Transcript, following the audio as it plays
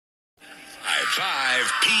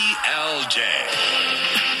PLJ.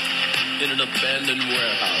 In an abandoned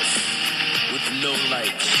warehouse with no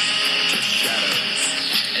lights, just shadows,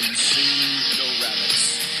 and soon no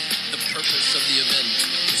rabbits. The purpose of the event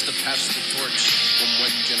is to pass the torch from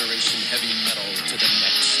one generation heavy metal to the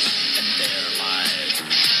next. And there live,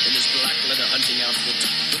 in his black leather hunting outfit,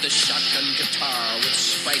 with a shotgun guitar with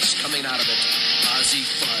spikes coming out of it, Ozzy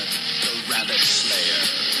Fudd, the Rabbit Slayer.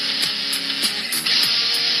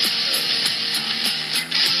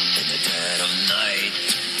 In the dead of night,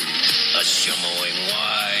 a shimmering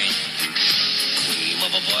white gleam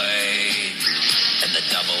of a blade, and the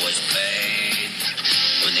devil is paid.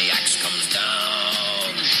 When the axe comes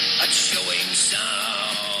down, a chilling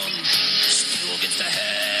sound. Steel against the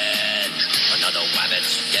head, another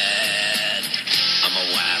rabbit's dead. I'm a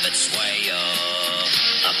rabbit slayer,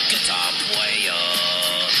 a guitar player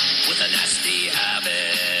with a nasty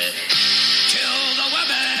habit. Kill the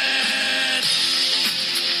rabbit!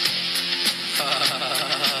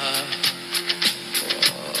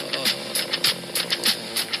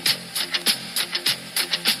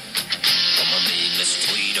 I'm a mean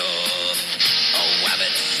mistreater, a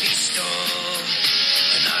rabbit feaster,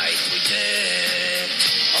 and I predict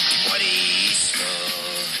a bloody Easter,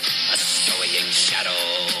 a scurrying shadow,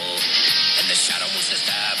 and the shadow moves to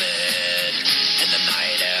stab it, and the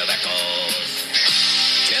night air echoes.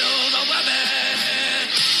 Kill the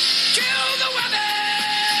rabbit! Kill the rabbit!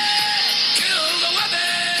 Kill the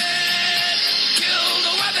rabbit! Kill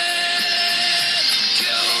the rabbit!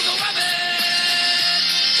 Kill the rabbit!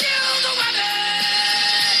 Kill the rabbit!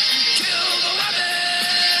 Kill the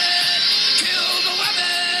rabbit! Kill the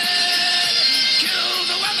rabbit! Kill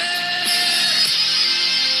the rabbit!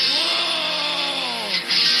 Whoa!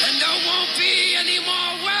 And there won't be any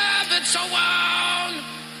more rabbits around.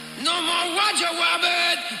 No more Roger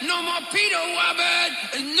Rabbit, no more Peter Rabbit,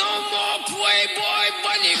 and no more Playboy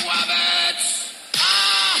Bunny Rabbits.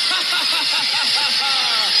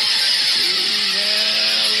 Be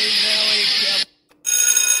very, very careful.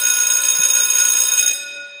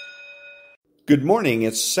 Good morning.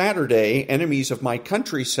 It's Saturday, Enemies of My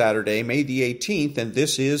Country Saturday, May the 18th, and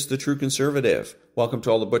this is The True Conservative. Welcome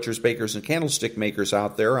to all the butchers, bakers, and candlestick makers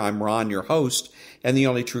out there. I'm Ron, your host, and the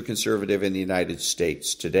only true conservative in the United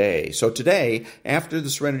States today. So today, after the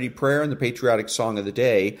Serenity Prayer and the patriotic song of the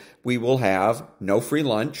day, we will have no free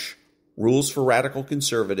lunch, rules for radical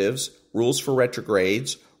conservatives, rules for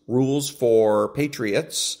retrogrades, rules for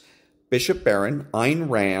patriots, Bishop Barron, Ayn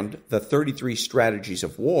Rand, the 33 strategies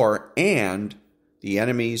of war, and the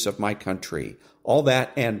enemies of my country. All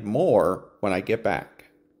that and more when I get back.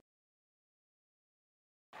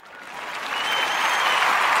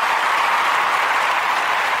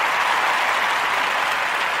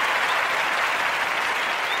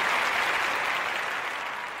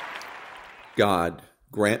 God,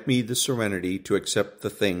 grant me the serenity to accept the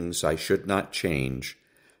things I should not change,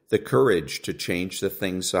 the courage to change the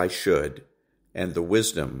things I should, and the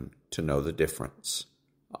wisdom to know the difference.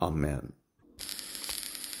 Amen.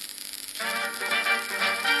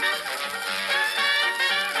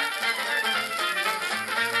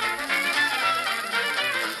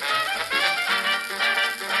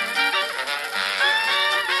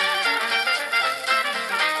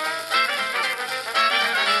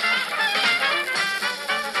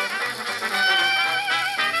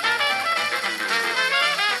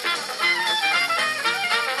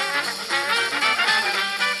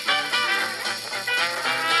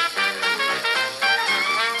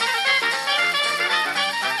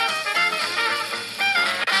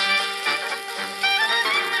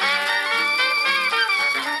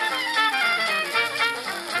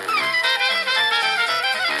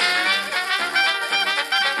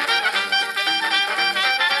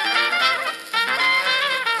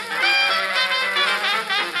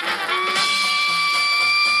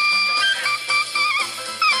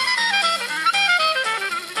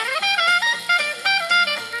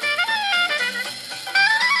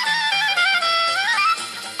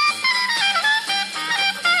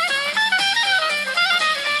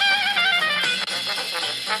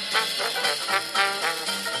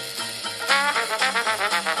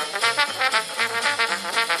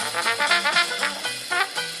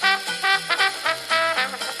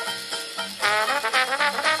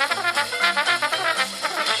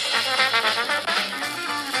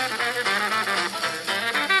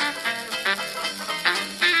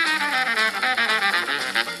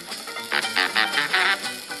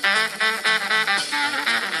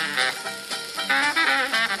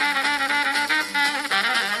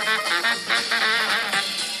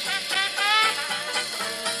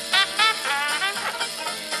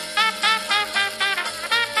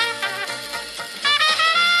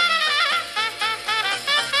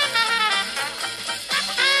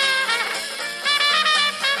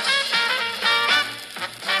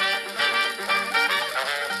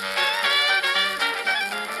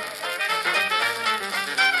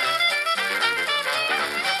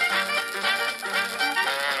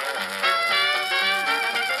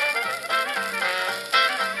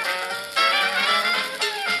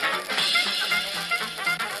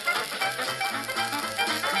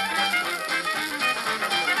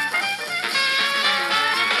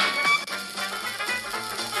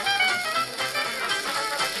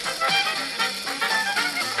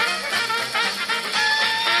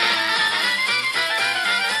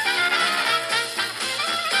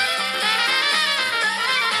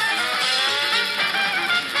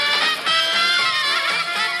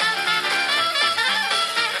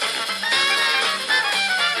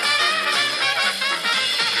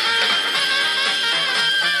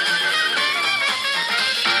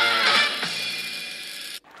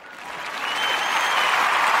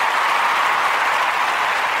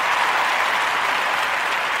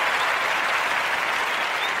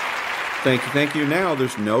 Thank you. Now,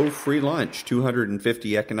 there's no free lunch.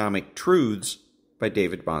 250 Economic Truths by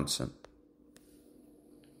David Bahnsen.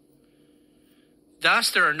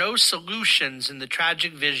 Thus, there are no solutions in the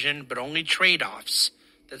tragic vision, but only trade-offs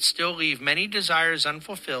that still leave many desires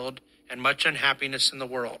unfulfilled and much unhappiness in the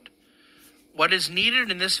world. What is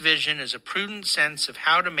needed in this vision is a prudent sense of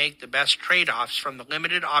how to make the best trade-offs from the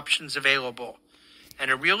limited options available,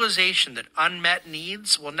 and a realization that unmet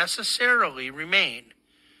needs will necessarily remain,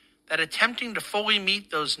 that attempting to fully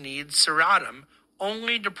meet those needs seriatim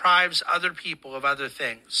only deprives other people of other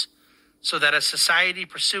things, so that a society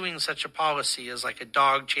pursuing such a policy is like a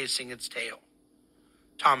dog chasing its tail.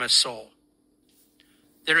 Thomas Sowell.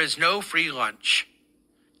 There is no free lunch.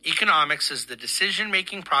 Economics is the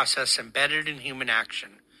decision-making process embedded in human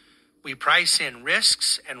action. We price in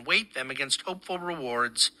risks and weight them against hopeful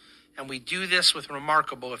rewards, and we do this with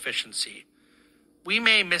remarkable efficiency. We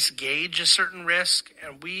may misgauge a certain risk,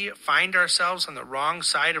 and we find ourselves on the wrong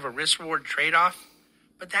side of a risk-reward trade-off,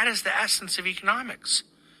 but that is the essence of economics.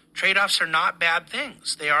 Trade-offs are not bad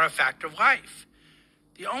things. They are a fact of life.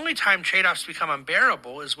 The only time trade-offs become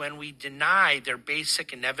unbearable is when we deny their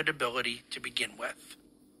basic inevitability to begin with.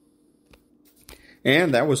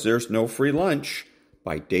 And that was There's No Free Lunch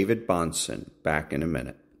by David Bahnsen. Back in a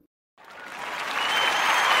minute.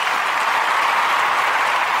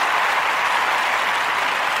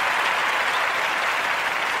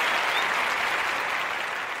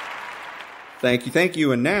 Thank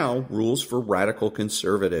you. And now, rules for radical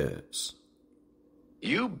conservatives.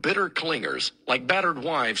 You bitter clingers, like battered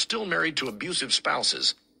wives still married to abusive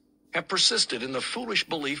spouses, have persisted in the foolish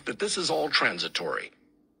belief that this is all transitory.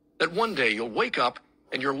 That one day you'll wake up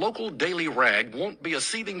and your local daily rag won't be a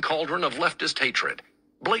seething cauldron of leftist hatred,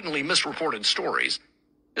 blatantly misreported stories,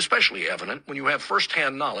 especially evident when you have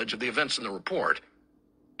first-hand knowledge of the events in the report,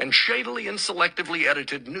 and shadily and selectively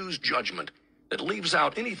edited news judgment that leaves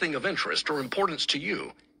out anything of interest or importance to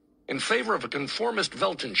you in favor of a conformist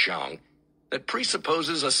Weltanschauung that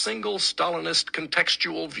presupposes a single Stalinist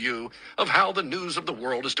contextual view of how the news of the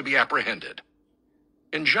world is to be apprehended.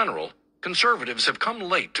 In general, conservatives have come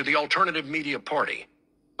late to the alternative media party,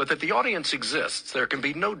 but that the audience exists, there can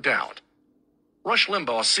be no doubt. Rush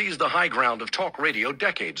Limbaugh seized the high ground of talk radio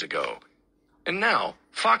decades ago, and now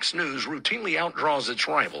Fox News routinely outdraws its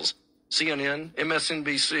rivals, CNN,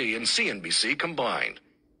 MSNBC, and CNBC combined.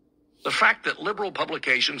 The fact that liberal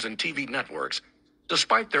publications and TV networks,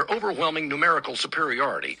 despite their overwhelming numerical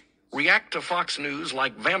superiority, react to Fox News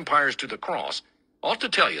like vampires to the cross ought to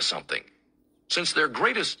tell you something, since their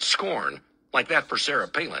greatest scorn, like that for Sarah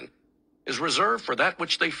Palin, is reserved for that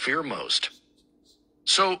which they fear most.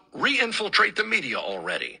 So re-infiltrate the media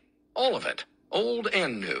already, all of it, old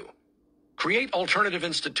and new. Create alternative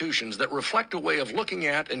institutions that reflect a way of looking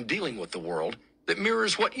at and dealing with the world that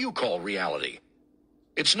mirrors what you call reality.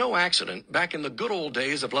 It's no accident, back in the good old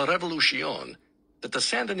days of La Revolucion, that the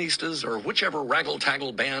Sandinistas, or whichever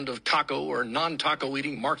raggle-taggle band of taco or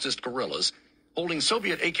non-taco-eating Marxist guerrillas, holding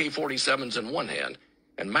Soviet AK-47s in one hand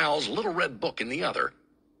and Mao's Little Red Book in the other,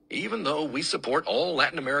 even though we support all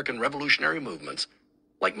Latin American revolutionary movements,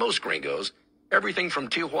 like most gringos, everything from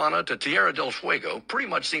Tijuana to Tierra del Fuego pretty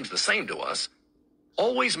much seems the same to us,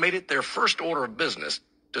 always made it their first order of business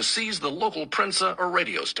to seize the local prensa or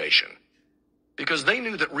radio station. Because they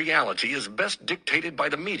knew that reality is best dictated by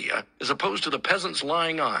the media as opposed to the peasants'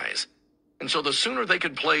 lying eyes. And so the sooner they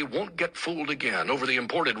could play Won't Get Fooled Again over the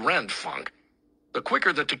imported Rand funk, the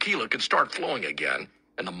quicker the tequila could start flowing again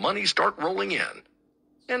and the money start rolling in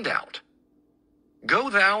and out. Go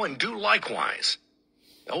thou and do likewise.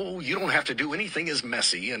 Oh, you don't have to do anything as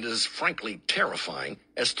messy and as frankly terrifying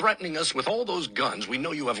as threatening us with all those guns we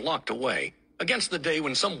know you have locked away against the day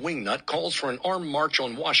when some wingnut calls for an armed march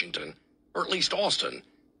on Washington, or at least Austin.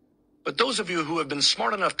 But those of you who have been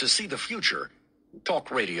smart enough to see the future,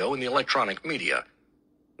 talk radio and the electronic media,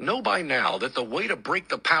 know by now that the way to break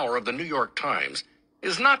the power of the New York Times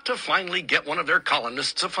is not to finally get one of their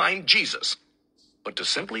columnists to find Jesus, but to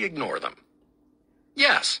simply ignore them.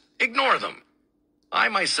 Yes, ignore them. I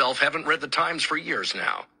myself haven't read the Times for years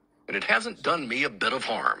now, and it hasn't done me a bit of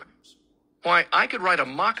harm. Why, I could write a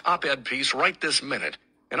mock op-ed piece right this minute,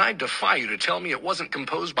 and I defy you to tell me it wasn't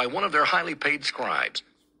composed by one of their highly paid scribes,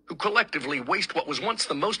 who collectively waste what was once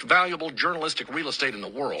the most valuable journalistic real estate in the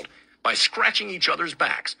world by scratching each other's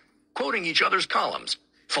backs, quoting each other's columns,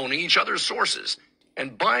 phoning each other's sources,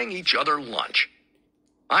 and buying each other lunch.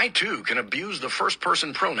 I, too, can abuse the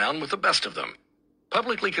first-person pronoun with the best of them,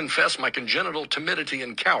 publicly confess my congenital timidity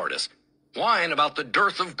and cowardice, whine about the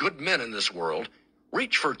dearth of good men in this world,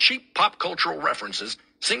 reach for cheap pop cultural references,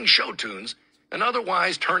 sing show tunes, an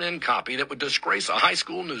otherwise turn-in copy that would disgrace a high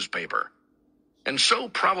school newspaper. And so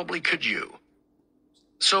probably could you.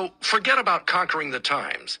 So forget about conquering the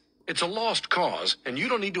times. It's a lost cause, and you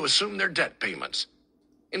don't need to assume their debt payments.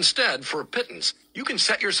 Instead, for a pittance, you can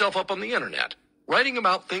set yourself up on the internet, writing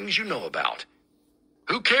about things you know about.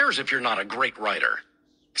 Who cares if you're not a great writer?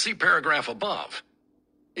 See paragraph above.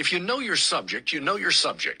 If you know your subject, you know your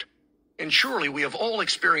subject. And surely we have all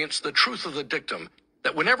experienced the truth of the dictum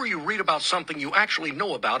that whenever you read about something you actually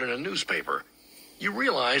know about in a newspaper, you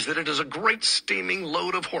realize that it is a great steaming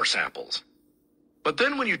load of horse apples. But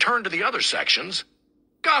then when you turn to the other sections,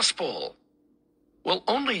 gospel. Well,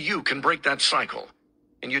 only you can break that cycle,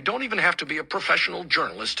 and you don't even have to be a professional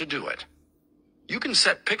journalist to do it. You can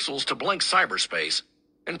set pixels to blank cyberspace,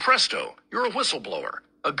 and presto, you're a whistleblower,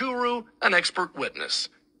 a guru, an expert witness.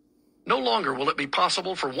 No longer will it be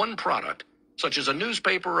possible for one product, such as a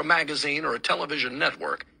newspaper, a magazine, or a television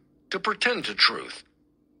network, to pretend to truth.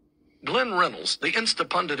 Glenn Reynolds, the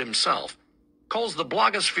Instapundit himself, calls the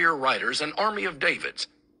blogosphere writers an army of Davids,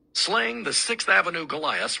 slaying the 6th Avenue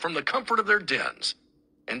Goliaths from the comfort of their dens,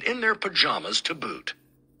 and in their pajamas to boot.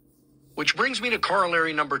 Which brings me to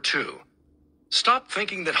corollary number 2. Stop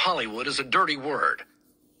thinking that Hollywood is a dirty word.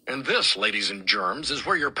 And this, ladies and germs, is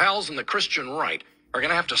where your pals in the Christian right are going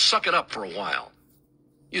to have to suck it up for a while.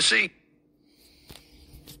 You see,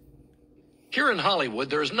 here in Hollywood,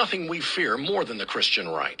 there is nothing we fear more than the Christian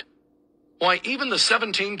right. Why, even the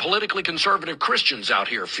 17 politically conservative Christians out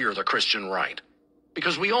here fear the Christian right.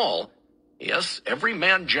 Because we all, yes, every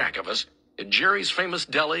man jack of us, at Jerry's Famous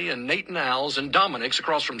Deli and Nate and Al's and Dominic's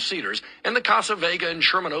across from Cedars and the Casa Vega and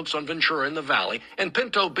Sherman Oaks on Ventura in the Valley and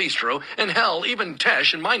Pinto Bistro and hell, even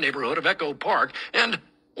Tesh in my neighborhood of Echo Park and,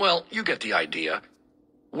 well, you get the idea.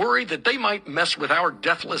 Worry that they might mess with our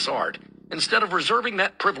deathless art instead of reserving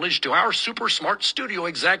that privilege to our super smart studio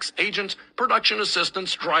execs, agents, production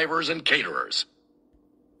assistants, drivers, and caterers.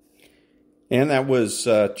 And that was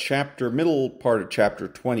middle part of chapter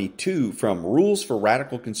 22 from Rules for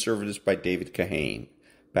Radical Conservatives by David Kahane.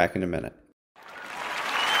 Back in a minute.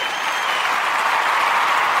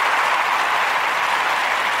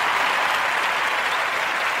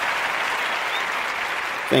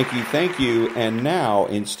 Thank you. And now,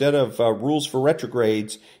 instead of Rules for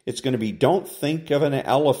Retrogrades, it's going to be Don't Think of an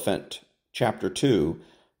Elephant, chapter 2.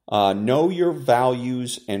 Know Your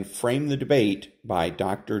Values and Frame the Debate by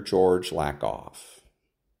Dr. George Lakoff.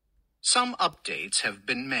 Some updates have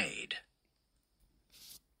been made.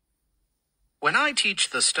 When I teach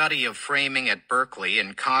the study of framing at Berkeley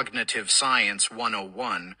in Cognitive Science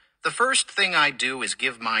 101, the first thing I do is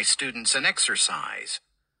give my students an exercise.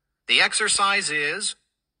 The exercise is,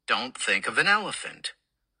 don't think of an elephant.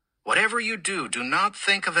 Whatever you do, do not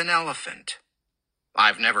think of an elephant.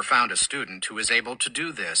 I've never found a student who is able to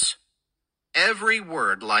do this. Every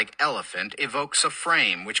word like elephant evokes a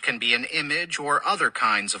frame which can be an image or other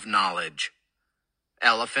kinds of knowledge.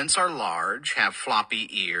 Elephants are large, have floppy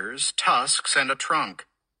ears, tusks, and a trunk,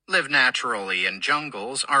 live naturally in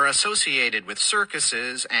jungles, are associated with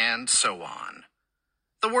circuses, and so on.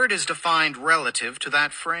 The word is defined relative to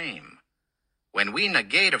that frame. When we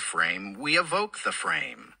negate a frame, we evoke the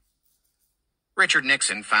frame. Richard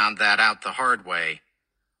Nixon found that out the hard way.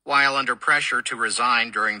 While under pressure to resign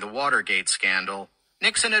during the Watergate scandal,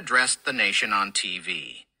 Nixon addressed the nation on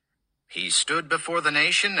TV. He stood before the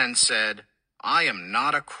nation and said, "I am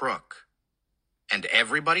not a crook." And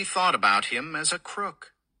everybody thought about him as a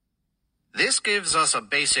crook. This gives us a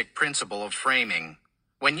basic principle of framing.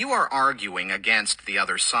 When you are arguing against the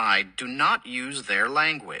other side, do not use their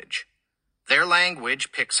language. Their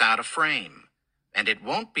language picks out a frame, and it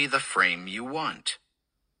won't be the frame you want.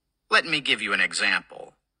 Let me give you an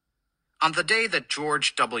example. On the day that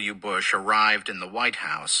George W. Bush arrived in the White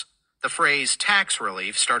House, the phrase tax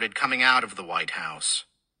relief started coming out of the White House.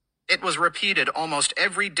 It was repeated almost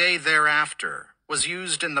every day thereafter, was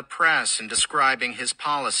used in the press in describing his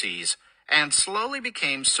policies, and slowly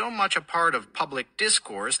became so much a part of public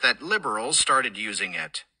discourse that liberals started using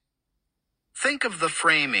it. Think of the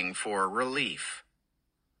framing for relief.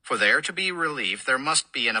 For there to be relief, there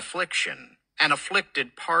must be an affliction, an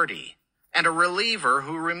afflicted party, and a reliever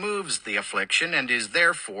who removes the affliction and is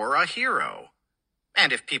therefore a hero.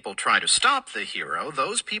 And if people try to stop the hero,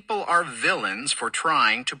 those people are villains for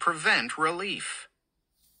trying to prevent relief.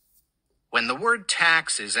 When the word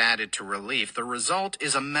tax is added to relief, the result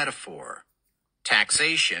is a metaphor.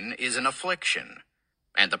 Taxation is an affliction,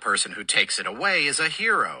 and the person who takes it away is a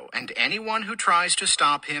hero, and anyone who tries to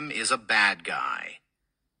stop him is a bad guy.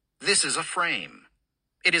 This is a frame.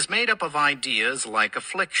 It is made up of ideas like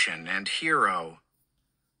affliction and hero.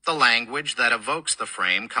 The language that evokes the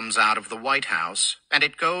frame comes out of the White House, and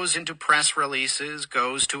it goes into press releases,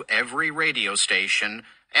 goes to every radio station,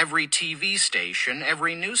 every TV station,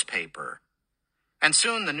 every newspaper. And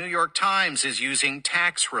soon the New York Times is using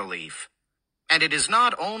tax relief. And it is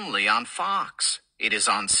not only on Fox. It is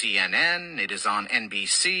on CNN, it is on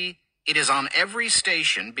NBC, it is on every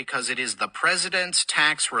station because it is the president's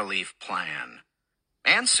tax relief plan.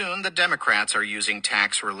 And soon the Democrats are using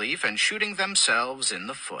tax relief and shooting themselves in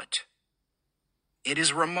the foot. It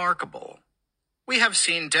is remarkable. We have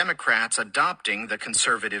seen Democrats adopting the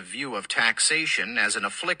conservative view of taxation as an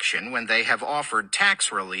affliction when they have offered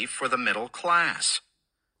tax relief for the middle class.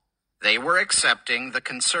 They were accepting the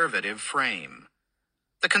conservative frame.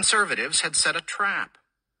 The conservatives had set a trap.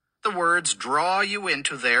 The words draw you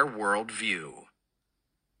into their worldview.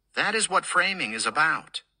 That is what framing is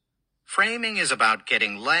about. Framing is about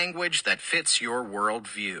getting language that fits your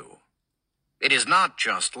worldview. It is not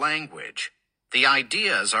just language. The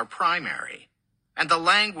ideas are primary, and the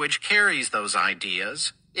language carries those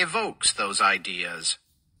ideas, evokes those ideas.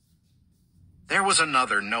 There was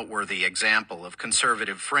another noteworthy example of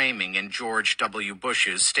conservative framing in George W.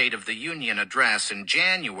 Bush's State of the Union address in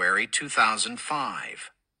January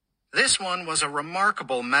 2005. This one was a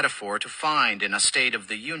remarkable metaphor to find in a State of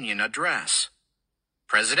the Union address.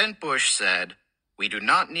 President Bush said, "We do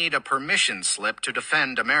not need a permission slip to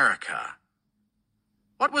defend America."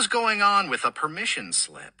 What was going on with a permission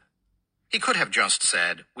slip? He could have just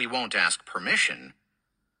said, "We won't ask permission."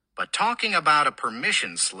 But talking about a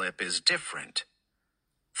permission slip is different.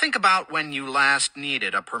 Think about when you last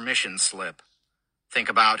needed a permission slip. Think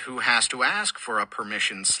about who has to ask for a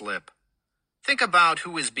permission slip. Think about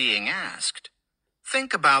who is being asked.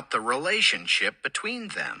 Think about the relationship between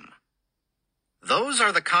them. Those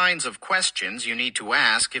are the kinds of questions you need to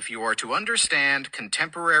ask if you are to understand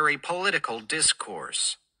contemporary political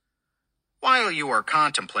discourse. While you are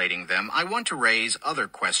contemplating them, I want to raise other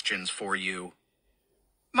questions for you.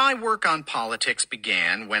 My work on politics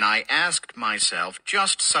began when I asked myself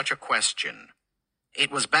just such a question. It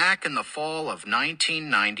was back in the fall of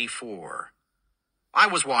 1994. I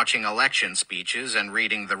was watching election speeches and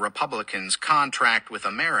reading the Republicans' contract with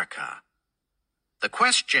America. The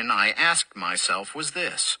question I asked myself was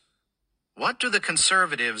this: what do the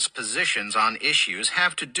conservatives' positions on issues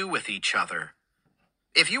have to do with each other?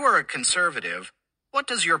 If you are a conservative, what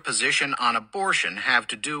does your position on abortion have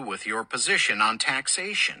to do with your position on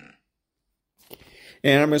taxation?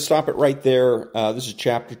 And I'm going to stop it right there. This is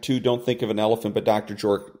Chapter 2, Don't Think of an Elephant, but Dr.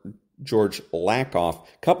 George Lakoff.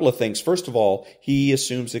 Couple of things. First of all, he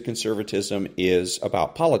assumes that conservatism is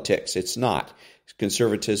about politics. It's not.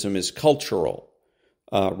 Conservatism is cultural.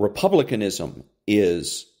 Republicanism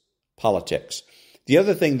is politics. The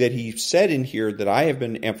other thing that he said in here that I have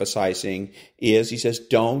been emphasizing is he says,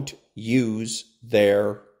 don't use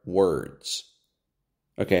their words.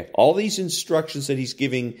 Okay, all these instructions that he's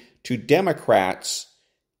giving to Democrats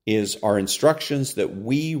are instructions that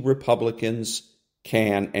we Republicans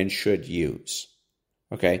can and should use.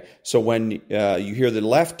 Okay, so when you hear the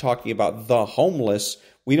left talking about the homeless,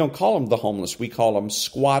 we don't call them the homeless. We call them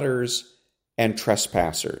squatters and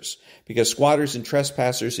trespassers, because squatters and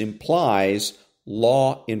trespassers implies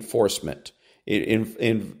law enforcement. It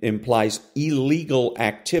implies illegal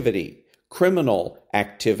activity, criminal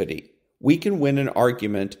activity. We can win an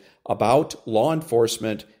argument about law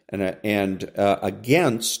enforcement and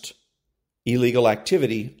against illegal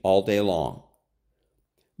activity all day long.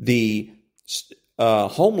 The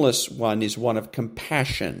homeless one is one of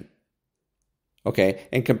compassion. Okay,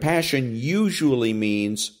 and compassion usually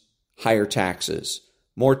means higher taxes,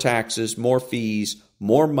 more fees,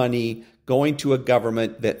 more money going to a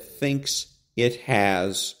government that thinks it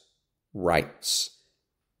has rights.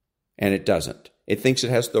 And it doesn't. It thinks it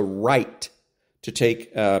has the right to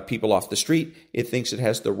take people off the street. It thinks it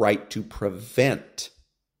has the right to prevent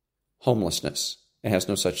homelessness. It has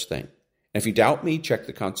no such thing. And if you doubt me, check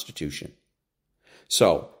the Constitution.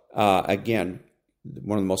 So, again,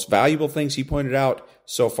 one of the most valuable things he pointed out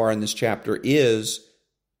so far in this chapter is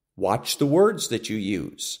watch the words that you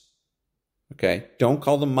use. Okay? Don't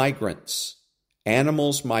call them migrants.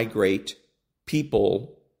 Animals migrate,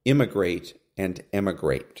 people immigrate and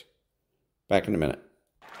emigrate. Back in a minute.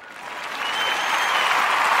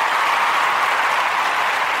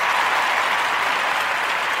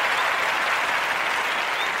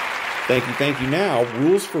 Thank you. Now,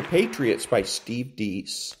 Rules for Patriots by Steve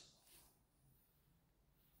Deese.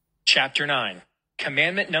 Chapter 9,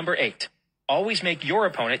 Commandment number 8. Always make your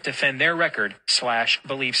opponent defend their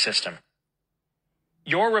record/belief system.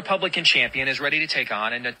 Your Republican champion is ready to take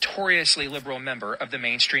on a notoriously liberal member of the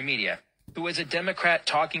mainstream media. who is a Democrat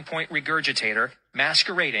talking point regurgitator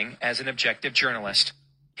masquerading as an objective journalist.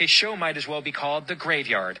 His show might as well be called The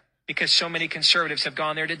Graveyard, because so many conservatives have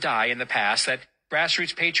gone there to die in the past that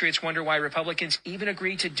grassroots patriots wonder why Republicans even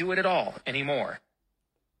agree to do it at all anymore.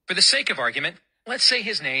 For the sake of argument, let's say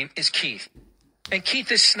his name is Keith. And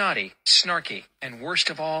Keith is snotty, snarky, and worst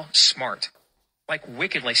of all, smart. Like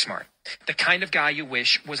wickedly smart. The kind of guy you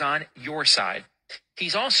wish was on your side.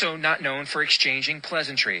 He's also not known for exchanging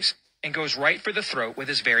pleasantries, and goes right for the throat with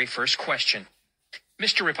his very first question.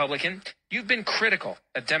 Mr. Republican, you've been critical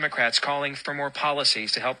of Democrats calling for more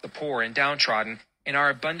policies to help the poor and downtrodden in our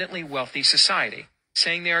abundantly wealthy society,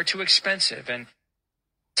 saying they are too expensive and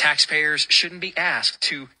taxpayers shouldn't be asked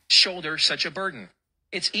to shoulder such a burden.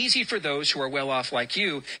 It's easy for those who are well off like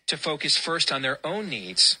you to focus first on their own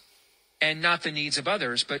needs and not the needs of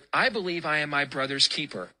others, but I believe I am my brother's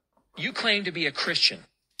keeper. You claim to be a Christian,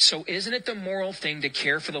 so isn't it the moral thing to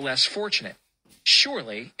care for the less fortunate?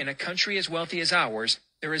 Surely, in a country as wealthy as ours,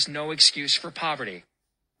 there is no excuse for poverty.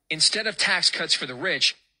 Instead of tax cuts for the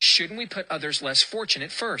rich, shouldn't we put others less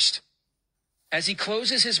fortunate first? As he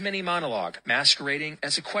closes his mini monologue, masquerading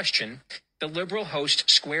as a question, the liberal host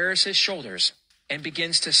squares his shoulders and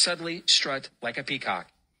begins to subtly strut like a peacock.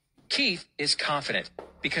 Keith is confident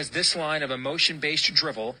because this line of emotion-based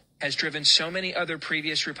drivel has driven so many other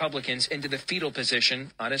previous Republicans into the fetal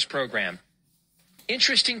position on his program.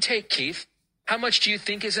 Interesting take, Keith. How much do you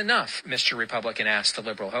think is enough, Mr. Republican asked the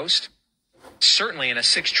liberal host. Certainly in a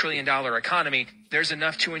 $6 trillion economy, there's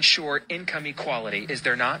enough to ensure income equality, is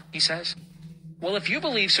there not? He says. Well, if you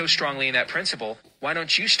believe so strongly in that principle, why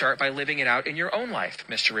don't you start by living it out in your own life,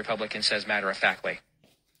 Mr. Republican says matter-of-factly.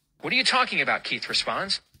 What are you talking about, Keith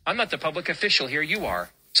responds. I'm not the public official here, you are.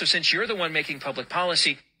 So since you're the one making public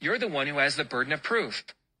policy, you're the one who has the burden of proof.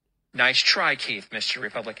 Nice try, Keith, Mr.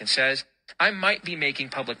 Republican says. I might be making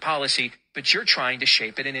public policy, but you're trying to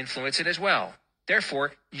shape it and influence it as well.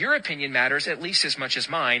 Therefore, your opinion matters at least as much as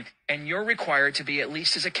mine, and you're required to be at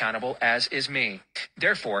least as accountable as is me.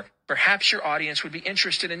 Therefore, perhaps your audience would be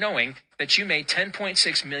interested in knowing that you made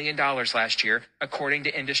 $10.6 million last year, according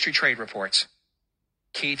to industry trade reports.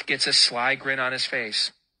 Keith gets a sly grin on his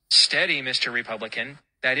face. Steady, Mr. Republican.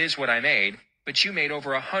 That is what I made, but you made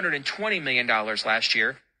over $120 million last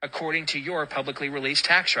year, according to your publicly released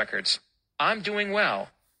tax records. I'm doing well,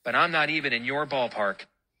 but I'm not even in your ballpark.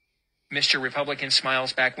 Mr. Republican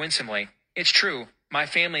smiles back winsomely. It's true, my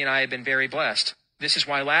family and I have been very blessed. This is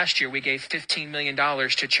why last year we gave $15 million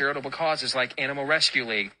to charitable causes like Animal Rescue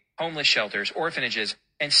League, homeless shelters, orphanages,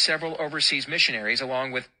 and several overseas missionaries,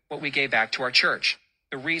 along with what we gave back to our church.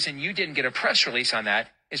 The reason you didn't get a press release on that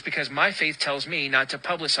is because my faith tells me not to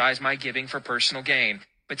publicize my giving for personal gain,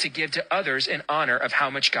 but to give to others in honor of how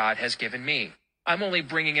much God has given me. I'm only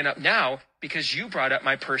bringing it up now because you brought up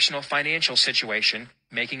my personal financial situation,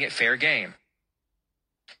 making it fair game.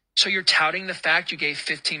 So you're touting the fact you gave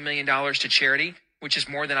 $15 million to charity, which is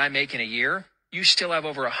more than I make in a year? You still have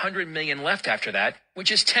over $100 million left after that,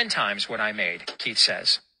 which is 10 times what I made, Keith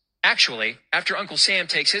says. Actually, after Uncle Sam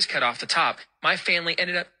takes his cut off the top, my family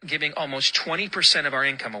ended up giving almost 20% of our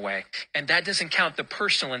income away. And that doesn't count the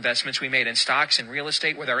personal investments we made in stocks and real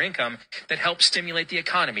estate with our income that helped stimulate the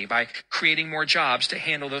economy by creating more jobs to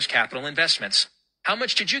handle those capital investments. How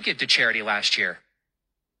much did you give to charity last year?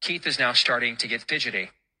 Keith is now starting to get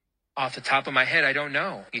fidgety. Off the top of my head, I don't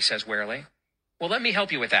know, he says warily. Well, let me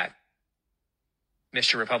help you with that.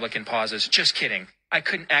 Mr. Republican pauses. Just kidding. I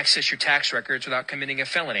couldn't access your tax records without committing a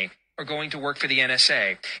felony or going to work for the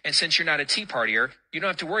NSA. And since you're not a Tea Partier, you don't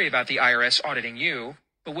have to worry about the IRS auditing you.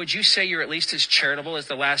 But would you say you're at least as charitable as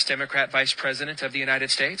the last Democrat vice president of the United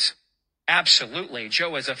States? Absolutely.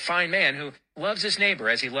 Joe is a fine man who loves his neighbor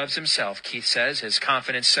as he loves himself, Keith says, his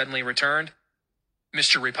confidence suddenly returned.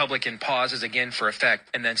 Mr. Republican pauses again for effect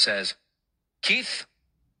and then says, Keith,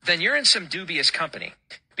 then you're in some dubious company,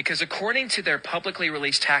 because according to their publicly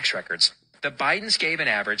released tax records, the Bidens gave an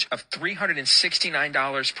average of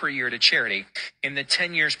 $369 per year to charity in the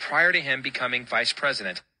 10 years prior to him becoming vice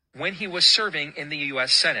president, when he was serving in the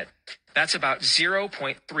U.S. Senate. That's about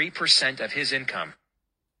 0.3% of his income.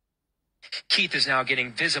 Keith is now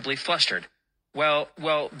getting visibly flustered. Well,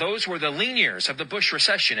 those were the lean years of the Bush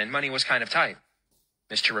recession and money was kind of tight.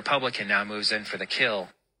 Mr. Republican now moves in for the kill.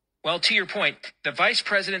 Well, to your point, the vice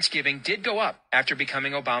president's giving did go up after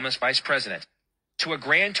becoming Obama's vice president, to a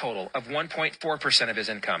grand total of 1.4% of his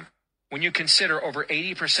income. When you consider over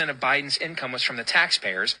 80% of Biden's income was from the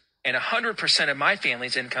taxpayers, and 100% of my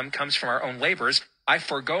family's income comes from our own labors, I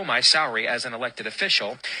forego my salary as an elected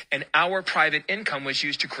official, and our private income was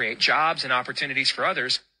used to create jobs and opportunities for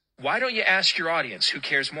others, why don't you ask your audience who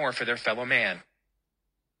cares more for their fellow man?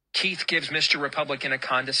 Keith gives Mr. Republican a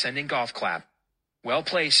condescending golf clap. Well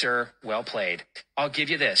played, sir. Well played. I'll give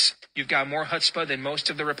you this. You've got more chutzpah than most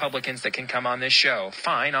of the Republicans that can come on this show.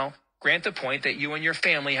 Fine, I'll grant the point that you and your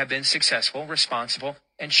family have been successful, responsible,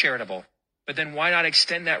 and charitable. But then why not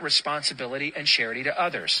extend that responsibility and charity to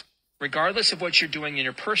others? Regardless of what you're doing in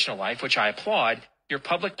your personal life, which I applaud, your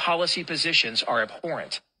public policy positions are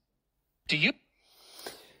abhorrent. Do you?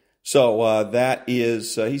 So that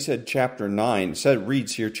is, he said chapter 9,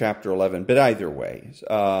 reads here chapter 11, but either way.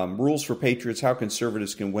 Rules for Patriots, How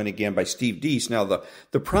Conservatives Can Win Again by Steve Deese. Now,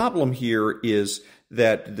 the problem here is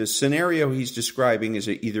that the scenario he's describing is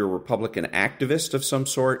either a Republican activist of some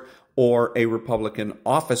sort or a Republican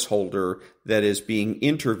office holder that is being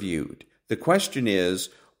interviewed. The question is,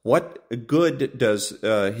 what good does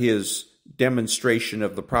his demonstration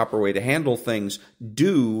of the proper way to handle things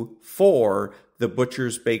do for the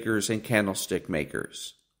butchers, bakers, and candlestick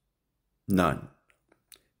makers? None.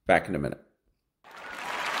 Back in a minute.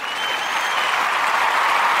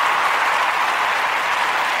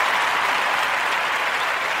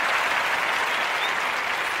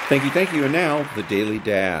 Thank you. And now, the Daily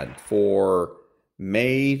Dad for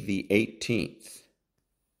May the 18th.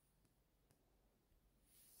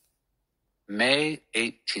 May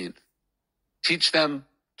 18th. Teach them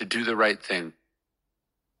to do the right thing.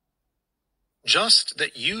 Just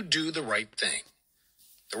that you do the right thing.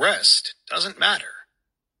 The rest doesn't matter.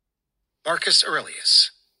 Marcus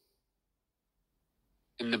Aurelius.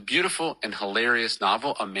 In the beautiful and hilarious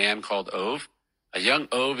novel A Man Called Ove, a young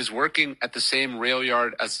Ove is working at the same rail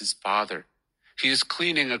yard as his father. He is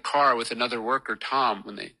cleaning a car with another worker, Tom,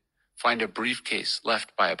 when they find a briefcase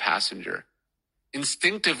left by a passenger.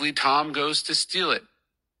 Instinctively, Tom goes to steal it.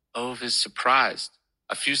 Ove is surprised.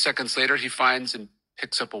 A few seconds later, he finds and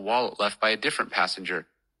picks up a wallet left by a different passenger.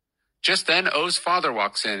 Just then, Ove's father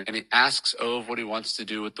walks in, and he asks Ove what he wants to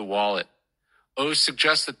do with the wallet. Ove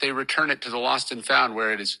suggests that they return it to the lost and found,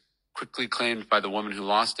 where it is quickly claimed by the woman who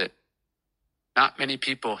lost it. Not many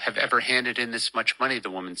people have ever handed in this much money, the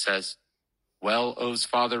woman says. Well, Ove's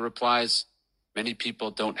father replies, many people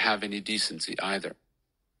don't have any decency either.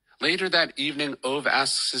 Later that evening, Ove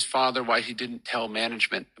asks his father why he didn't tell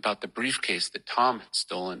management about the briefcase that Tom had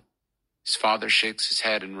stolen. His father shakes his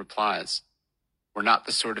head and replies, we're not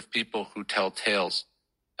the sort of people who tell tales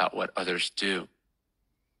about what others do.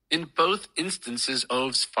 In both instances,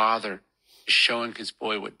 Ove's father is showing his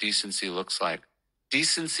boy what decency looks like.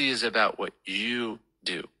 Decency is about what you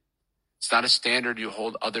do. It's not a standard you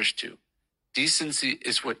hold others to. Decency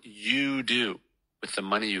is what you do with the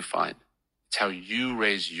money you find. It's how you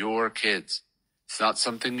raise your kids. It's not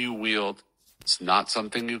something you wield. It's not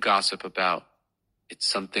something you gossip about. It's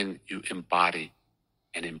something you embody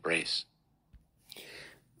and embrace.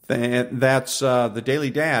 That's The Daily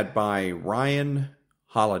Dad by Ryan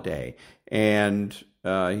Holiday. And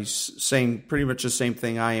he's saying pretty much the same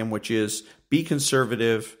thing I am, which is be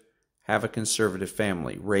conservative, have a conservative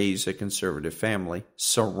family, raise a conservative family,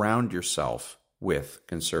 surround yourself with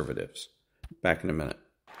conservatives. Back in a minute.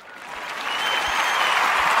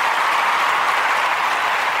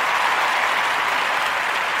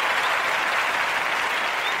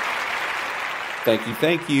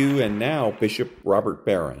 Thank you. And now, Bishop Robert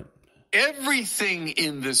Barron. Everything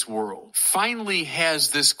in this world finally has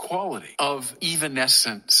this quality of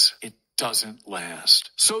evanescence. It doesn't last.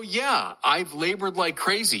 So yeah, I've labored like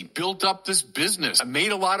crazy, built up this business, I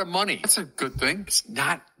made a lot of money. That's a good thing. It's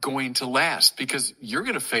not going to last because you're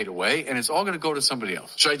going to fade away and it's all going to go to somebody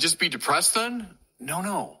else. Should I just be depressed then?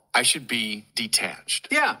 No. I should be detached.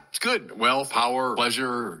 Yeah, it's good. Wealth, power,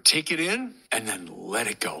 pleasure. Take it in and then let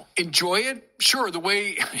it go. Enjoy it. Sure, the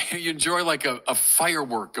way you enjoy like a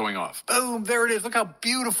firework going off. Boom, there it is. Look how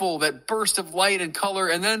beautiful that burst of light and color.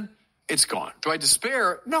 And then it's gone. Do I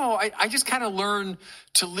despair? No, I just kind of learn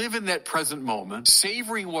to live in that present moment,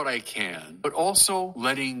 savoring what I can, but also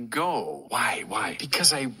letting go. Why?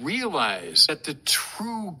 Because I realize that the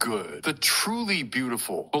true good, the truly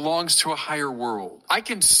beautiful, belongs to a higher world. I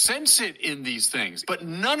can sense it in these things, but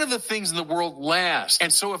none of the things in the world last.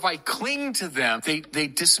 And so if I cling to them, they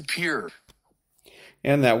disappear.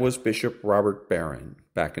 And that was Bishop Robert Barron.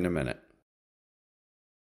 Back in a minute.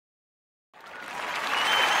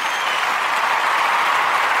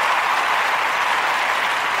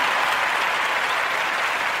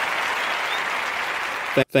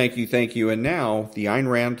 Thank you. And now, the Ayn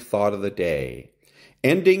Rand thought of the day.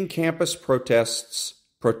 Ending campus protests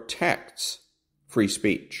protects free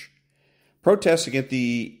speech. Protests against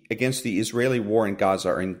the Israeli war in Gaza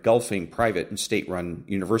are engulfing private and state-run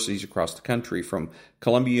universities across the country, from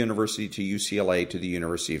Columbia University to UCLA to the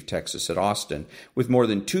University of Texas at Austin, with more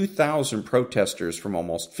than 2,000 protesters from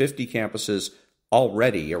almost 50 campuses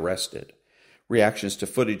already arrested. Reactions to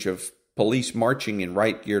footage of police marching in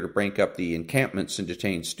riot gear to break up the encampments and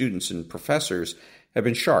detain students and professors have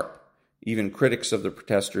been sharp. Even critics of the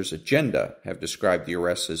protesters' agenda have described the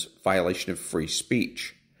arrests as violation of free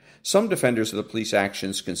speech. Some defenders of the police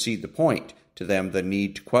actions concede the point. To them, the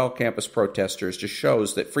need to quell campus protesters just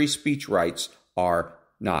shows that free speech rights are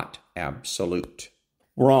not absolute.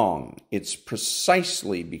 Wrong. It's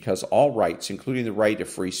precisely because all rights, including the right of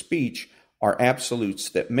free speech, are absolutes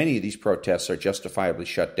that many of these protests are justifiably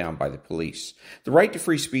shut down by the police. The right to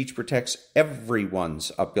free speech protects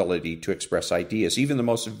everyone's ability to express ideas, even the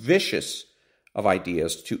most vicious of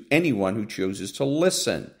ideas, to anyone who chooses to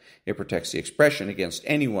listen. It protects the expression against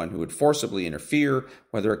anyone who would forcibly interfere,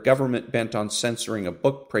 whether a government bent on censoring a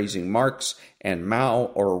book praising Marx and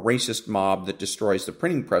Mao, or a racist mob that destroys the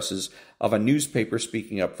printing presses of a newspaper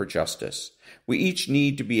speaking up for justice. We each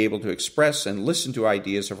need to be able to express and listen to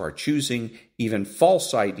ideas of our choosing, even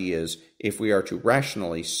false ideas, if we are to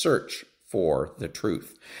rationally search for the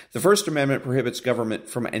truth. The First Amendment prohibits government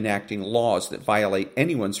from enacting laws that violate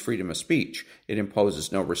anyone's freedom of speech. It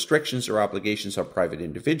imposes no restrictions or obligations on private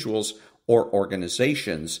individuals or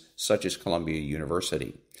organizations such as Columbia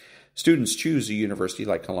University. Students choose a university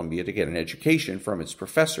like Columbia to get an education from its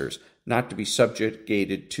professors, not to be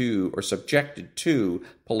subjected to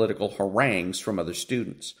political harangues from other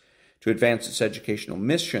students. To advance its educational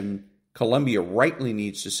mission, Columbia rightly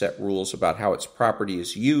needs to set rules about how its property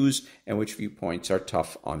is used and which viewpoints are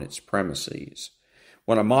tough on its premises.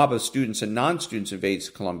 When a mob of students and non-students invades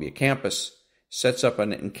the Columbia campus, sets up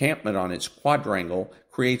an encampment on its quadrangle,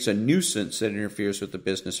 creates a nuisance that interferes with the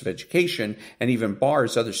business of education, and even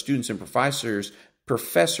bars other students and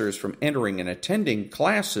professors from entering and attending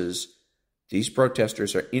classes, these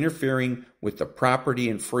protesters are interfering with the property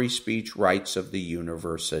and free speech rights of the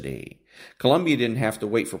university. Columbia didn't have to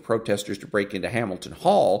wait for protesters to break into Hamilton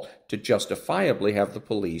Hall to justifiably have the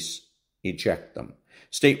police eject them.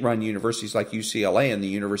 State-run universities like UCLA and the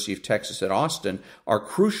University of Texas at Austin are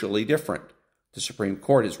crucially different. The Supreme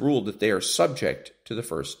Court has ruled that they are subject to the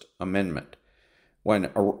First Amendment.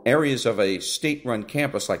 When areas of a state-run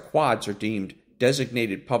campus like quads are deemed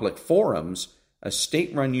designated public forums, a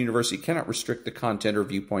state-run university cannot restrict the content or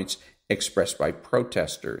viewpoints expressed by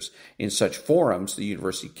protesters. In such forums, the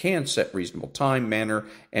university can set reasonable time, manner,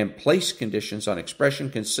 and place conditions on expression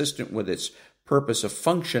consistent with its purpose of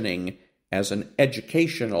functioning as an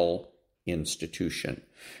educational institution.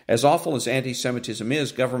 As awful as anti-Semitism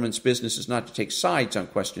is, government's business is not to take sides on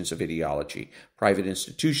questions of ideology. Private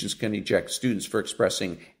institutions can eject students for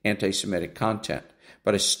expressing anti-Semitic content,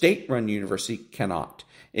 but a state-run university cannot.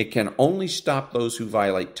 It can only stop those who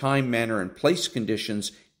violate time, manner, and place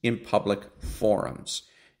conditions in public forums.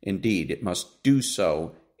 Indeed, it must do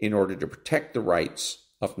so in order to protect the rights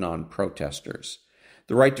of non-protesters.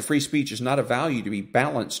 The right to free speech is not a value to be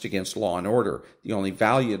balanced against law and order. The only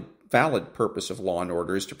valid purpose of law and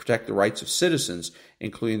order is to protect the rights of citizens,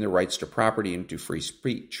 including their rights to property and to free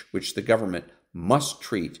speech, which the government must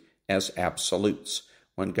treat as absolutes.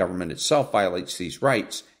 When government itself violates these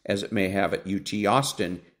rights, as it may have at UT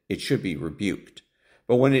Austin, it should be rebuked.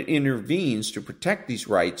 But when it intervenes to protect these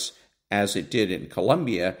rights, as it did in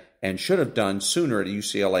Columbia and should have done sooner at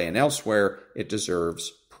UCLA and elsewhere, it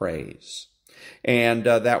deserves praise. And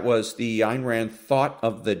that was the Ayn Rand thought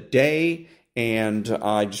of the day. And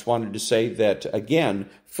I just wanted to say that, again,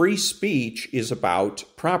 free speech is about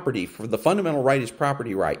property. For the fundamental right is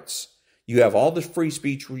property rights. You have all the free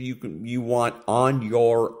speech you want on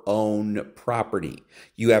your own property.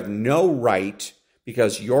 You have no right,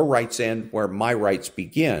 because your rights end where my rights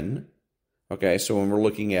begin. Okay, so when we're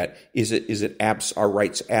looking at are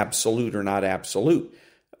rights absolute or not absolute?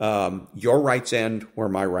 Your rights end where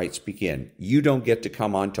my rights begin. You don't get to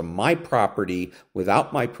come onto my property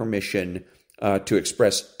without my permission to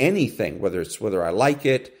express anything, whether I like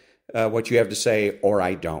it, what you have to say, or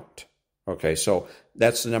I don't. Okay, so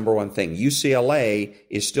that's the number one thing. UCLA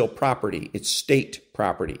is still property. It's state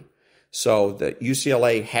property. So the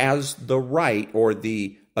UCLA has the right or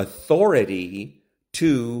the authority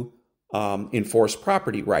to enforce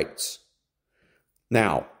property rights.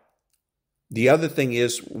 Now, the other thing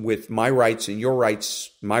is with my rights and your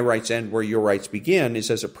rights, my rights end where your rights begin,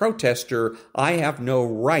 is as a protester, I have no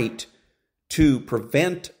right to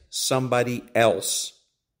prevent somebody else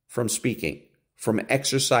from speaking, from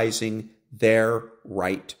exercising their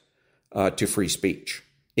right to free speech.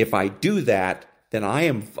 If I do that, then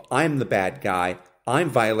I'm the bad guy. I'm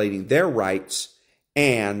violating their rights,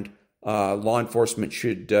 and law enforcement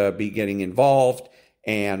should be getting involved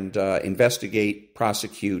and investigate,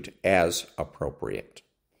 prosecute as appropriate.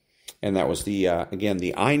 And that was the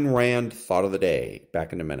Ayn Rand thought of the day.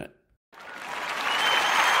 Back in a minute.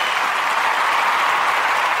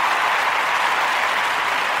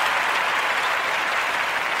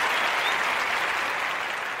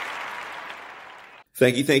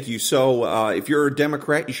 Thank you. So if you're a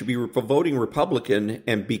Democrat, you should be voting Republican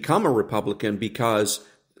and become a Republican because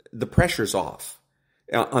the pressure's off.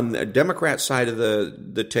 On the Democrat side of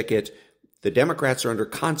the ticket, the Democrats are under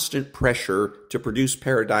constant pressure to produce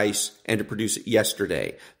paradise and to produce it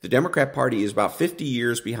yesterday. The Democrat Party is about 50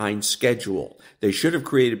 years behind schedule. They should have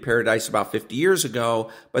created paradise about 50 years ago,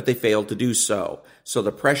 but they failed to do so. So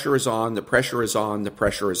the pressure is on, the pressure is on, the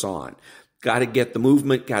pressure is on. Got to get the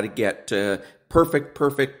movement, got to get perfect.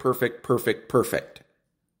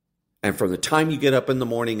 And from the time you get up in the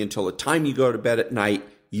morning until the time you go to bed at night,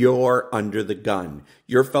 you're under the gun.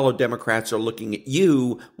 Your fellow Democrats are looking at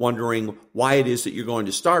you, wondering why it is that you're going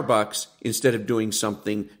to Starbucks instead of doing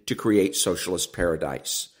something to create socialist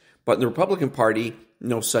paradise. But in the Republican Party,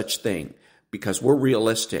 no such thing, because we're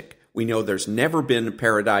realistic. We know there's never been a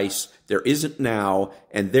paradise, there isn't now,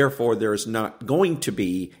 and therefore there's not going to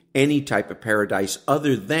be any type of paradise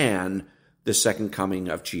other than the second coming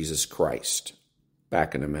of Jesus Christ.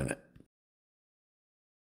 Back in a minute.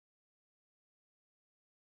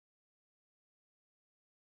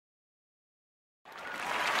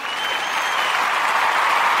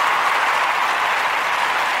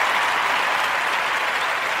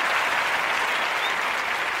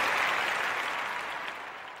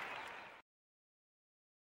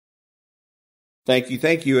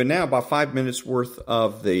 Thank you. And now about 5 minutes worth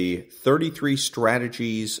of the 33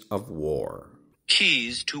 strategies of war.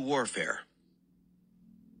 Keys to warfare.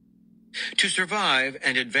 To survive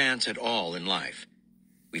and advance at all in life,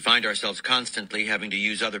 we find ourselves constantly having to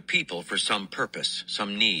use other people for some purpose,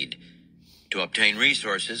 some need, to obtain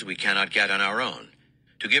resources we cannot get on our own,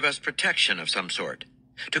 to give us protection of some sort,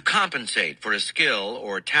 to compensate for a skill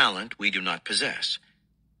or talent we do not possess.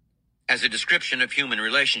 As a description of human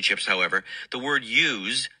relationships, however, the word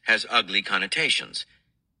use has ugly connotations.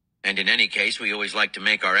 And in any case, we always like to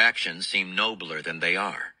make our actions seem nobler than they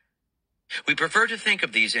are. We prefer to think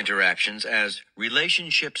of these interactions as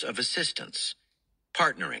relationships of assistance,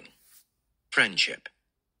 partnering, friendship.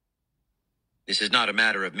 This is not a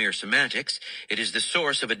matter of mere semantics. It is the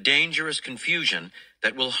source of a dangerous confusion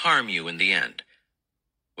that will harm you in the end.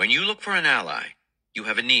 When you look for an ally, you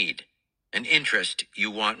have a need, an interest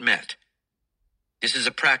you want met. This is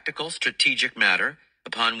a practical, strategic matter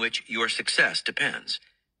upon which your success depends.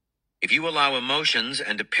 If you allow emotions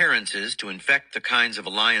and appearances to infect the kinds of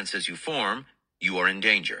alliances you form, you are in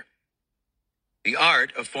danger. The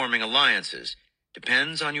art of forming alliances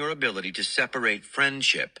depends on your ability to separate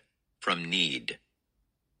friendship from need.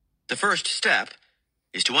 The first step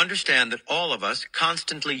is to understand that all of us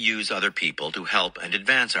constantly use other people to help and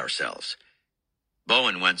advance ourselves.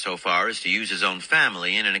 Bowen went so far as to use his own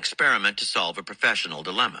family in an experiment to solve a professional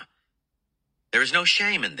dilemma. There is no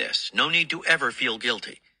shame in this, no need to ever feel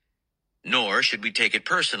guilty. Nor should we take it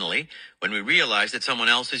personally when we realize that someone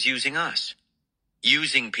else is using us.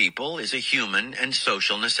 Using people is a human and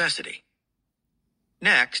social necessity.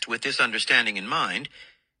 Next, with this understanding in mind,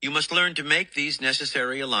 you must learn to make these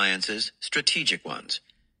necessary alliances strategic ones,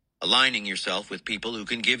 aligning yourself with people who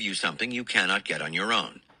can give you something you cannot get on your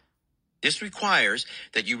own. This requires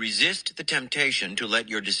that you resist the temptation to let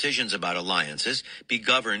your decisions about alliances be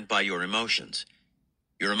governed by your emotions.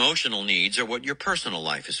 Your emotional needs are what your personal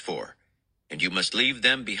life is for, and you must leave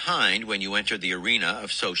them behind when you enter the arena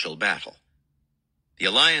of social battle. The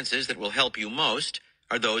alliances that will help you most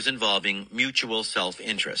are those involving mutual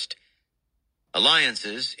self-interest.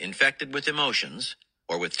 Alliances infected with emotions,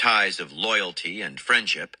 or with ties of loyalty and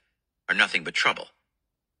friendship, are nothing but trouble.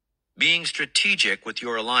 Being strategic with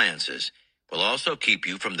your alliances will also keep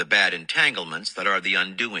you from the bad entanglements that are the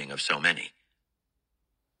undoing of so many.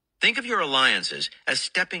 Think of your alliances as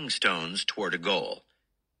stepping stones toward a goal.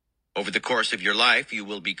 Over the course of your life, you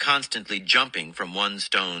will be constantly jumping from one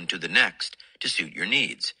stone to the next to suit your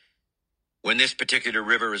needs. When this particular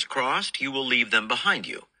river is crossed, you will leave them behind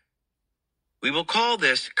you. We will call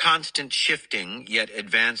this constant shifting yet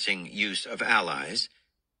advancing use of allies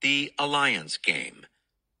the alliance game.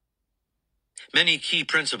 Many key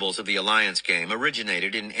principles of the alliance game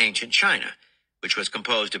originated in ancient China, which was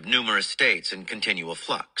composed of numerous states in continual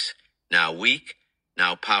flux, now weak,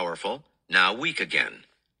 now powerful, now weak again.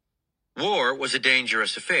 War was a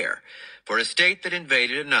dangerous affair, for a state that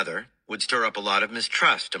invaded another would stir up a lot of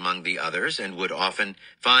mistrust among the others and would often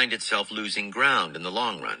find itself losing ground in the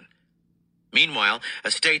long run. Meanwhile,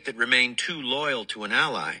 a state that remained too loyal to an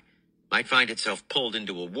ally might find itself pulled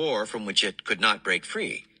into a war from which it could not break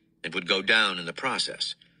free and would go down in the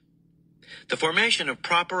process. The formation of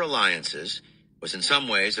proper alliances was in some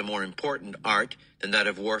ways a more important art than that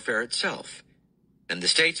of warfare itself, and the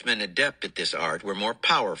statesmen adept at this art were more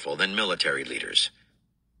powerful than military leaders.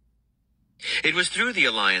 It was through the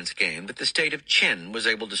alliance game that the state of Qin was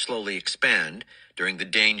able to slowly expand during the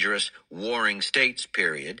dangerous warring states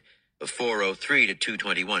period of 403 to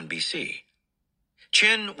 221 BC.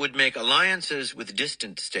 Qin would make alliances with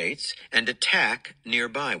distant states and attack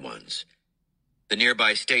nearby ones. The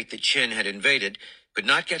nearby state that Qin had invaded could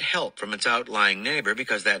not get help from its outlying neighbor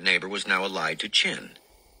because that neighbor was now allied to Qin.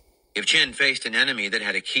 If Qin faced an enemy that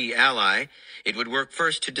had a key ally, it would work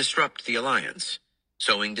first to disrupt the alliance,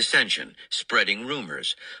 sowing dissension, spreading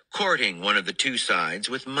rumors, courting one of the two sides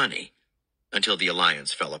with money, until the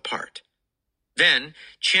alliance fell apart. Then,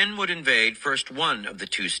 Qin would invade first one of the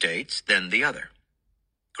two states, then the other.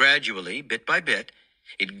 Gradually, bit by bit,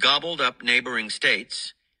 it gobbled up neighboring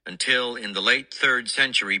states until, in the late 3rd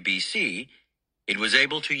century BC, it was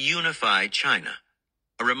able to unify China,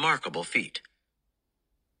 a remarkable feat.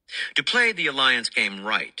 To play the alliance game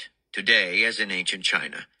right, today as in ancient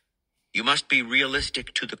China, you must be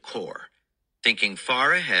realistic to the core, thinking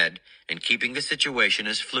far ahead and keeping the situation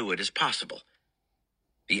as fluid as possible.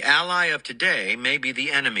 The ally of today may be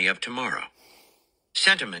the enemy of tomorrow.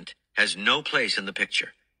 Sentiment has no place in the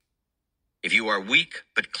picture. If you are weak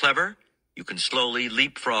but clever, you can slowly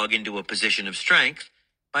leapfrog into a position of strength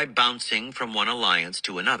by bouncing from one alliance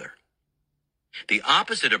to another. The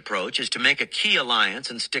opposite approach is to make a key alliance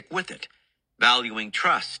and stick with it, valuing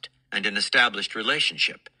trust and an established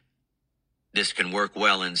relationship. This can work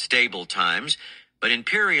well in stable times, but in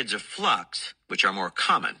periods of flux, which are more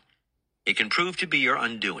common, it can prove to be your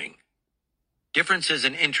undoing. Differences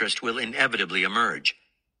in interest will inevitably emerge,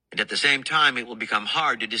 and at the same time it will become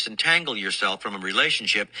hard to disentangle yourself from a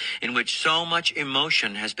relationship in which so much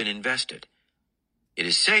emotion has been invested. It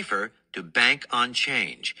is safer to bank on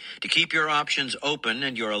change, to keep your options open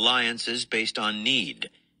and your alliances based on need,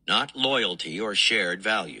 not loyalty or shared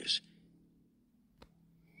values.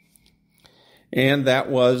 And that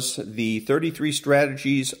was the 33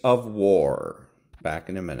 Strategies of War. Back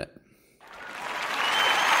in a minute.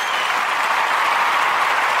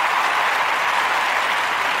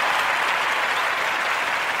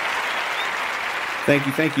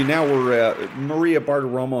 Thank you. Now we're Maria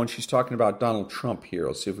Bartiromo, and she's talking about Donald Trump here.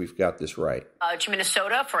 Let's see if we've got this right. To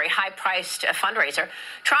Minnesota for a high-priced fundraiser.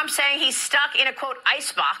 Trump saying he's stuck in a, quote,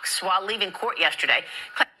 icebox while leaving court yesterday.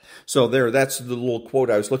 So that's the little quote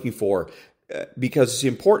I was looking for, because it's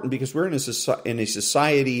important, because we're in a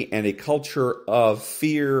society and a culture of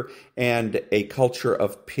fear and a culture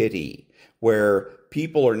of pity, where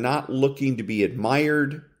people are not looking to be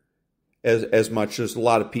admired as much as a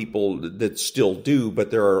lot of people that still do,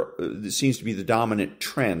 but there seems to be the dominant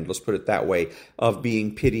trend, let's put it that way, of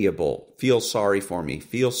being pitiable. Feel sorry for me,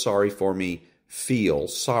 feel sorry for me, feel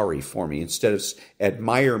sorry for me, instead of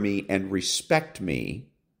admire me and respect me.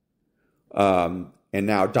 And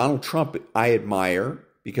now Donald Trump, I admire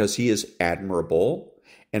because he is admirable,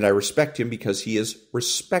 and I respect him because he is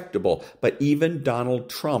respectable. But even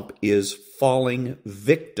Donald Trump is falling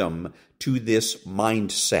victim to this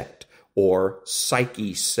mindset, or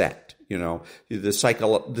psyche set,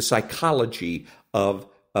 the psychology of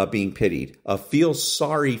being pitied. Feel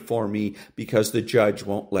sorry for me because the judge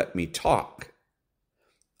won't let me talk.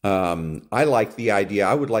 I like the idea.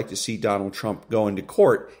 I would like to see Donald Trump go into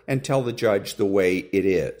court and tell the judge the way it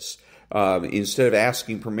is. Instead of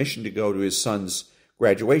asking permission to go to his son's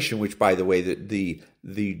graduation, which, by the way,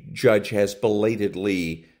 the judge has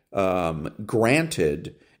belatedly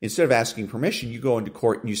granted. Instead of asking permission, you go into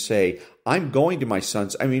court and you say, I'm going to my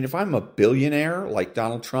son's. I mean, if I'm a billionaire like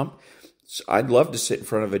Donald Trump, I'd love to sit in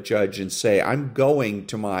front of a judge and say, I'm going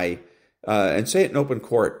to my, and say it in open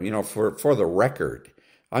court, for the record,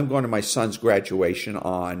 I'm going to my son's graduation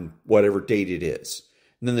on whatever date it is.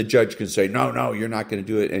 And then the judge can say, no, you're not going to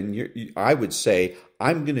do it. And I would say,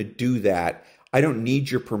 I'm going to do that. I don't need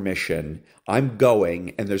your permission. I'm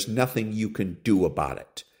going, and there's nothing you can do about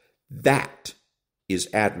it. That is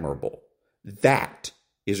admirable. That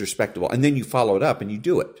is respectable. And then you follow it up and you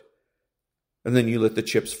do it. And then you let the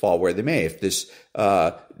chips fall where they may. If this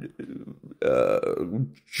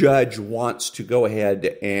judge wants to go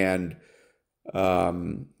ahead and,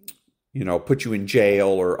 put you in jail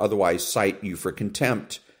or otherwise cite you for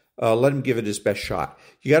contempt, let him give it his best shot.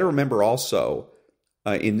 You got to remember also,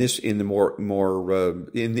 in this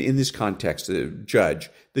context, the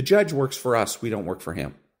judge works for us. We don't work for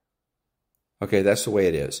him. Okay, that's the way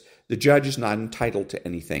it is. The judge is not entitled to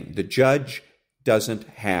anything. The judge doesn't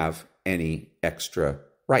have any extra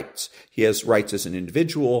rights. He has rights as an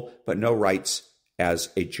individual, but no rights as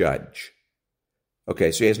a judge.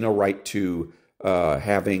 Okay, so he has no right to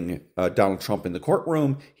having Donald Trump in the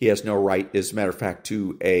courtroom. He has no right, as a matter of fact,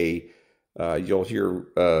 to you'll hear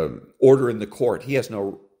order in the court. He has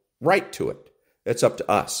no right to it. It's up to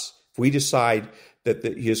us. If we decide that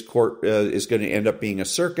his court is going to end up being a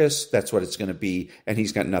circus, that's what it's going to be, and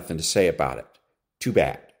he's got nothing to say about it. Too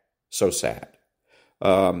bad. So sad.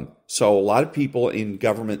 So a lot of people in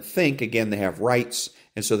government think, again, they have rights,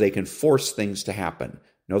 and so they can force things to happen.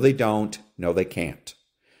 No, they don't. No, they can't.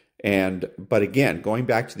 But again, going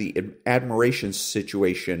back to the admiration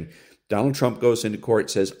situation, Donald Trump goes into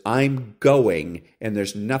court, says, I'm going, and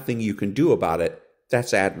there's nothing you can do about it.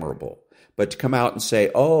 That's admirable. But to come out and say,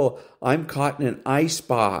 oh, I'm caught in an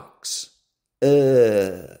icebox.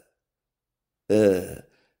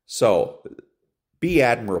 So be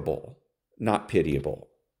admirable, not pitiable.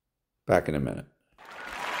 Back in a minute.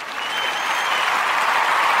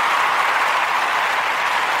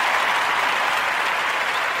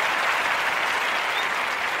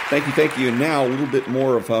 Thank you. And now a little bit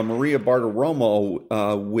more of Maria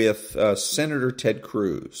Bartiromo with Senator Ted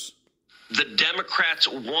Cruz. The Democrats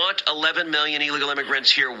want 11 million illegal immigrants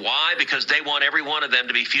here. Why? Because they want every one of them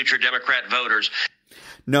to be future Democrat voters.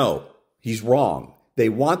 No, he's wrong. They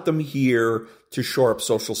want them here to shore up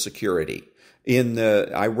Social Security.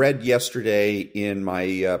 I read yesterday in my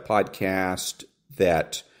podcast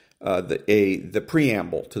that the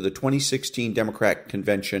preamble to the 2016 Democrat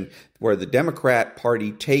convention, where the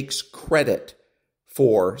Party takes credit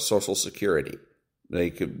for Social Security.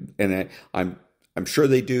 They could, and I'm sure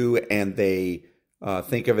they do, and they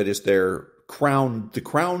think of it as the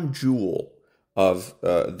crown jewel of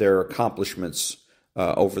their accomplishments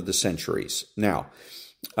over the centuries. Now,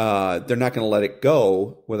 they're not going to let it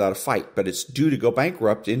go without a fight, but it's due to go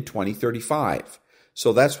bankrupt in 2035.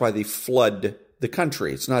 So that's why they flood the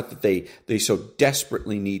country. It's not that they so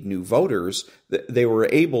desperately need new voters. They were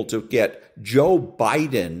able to get Joe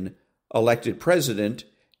Biden elected president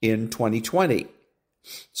in 2020.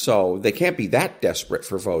 So they can't be that desperate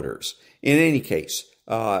for voters. In any case,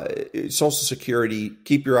 Social Security,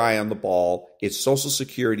 keep your eye on the ball. It's Social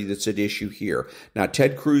Security that's at issue here. Now,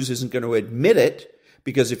 Ted Cruz isn't going to admit it,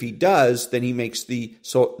 because if he does, then he makes the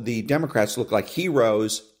Democrats look like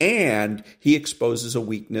heroes, and he exposes a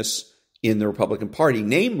weakness in the Republican Party,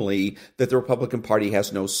 namely that the Republican Party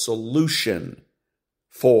has no solution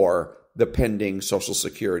for the pending Social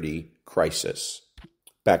Security crisis.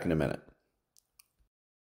 Back in a minute.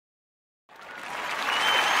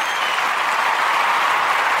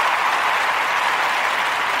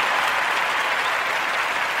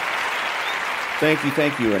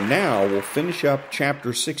 Thank you. And now we'll finish up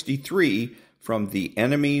Chapter 63 from The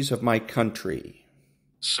Enemies of My Country.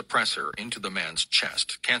 Suppressor into the man's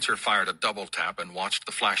chest. Cancer fired a double tap and watched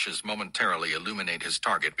the flashes momentarily illuminate his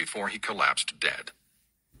target before he collapsed dead.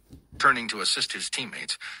 Turning to assist his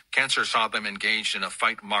teammates, Cancer saw them engaged in a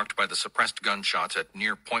fight marked by the suppressed gunshots at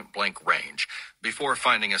near point-blank range, before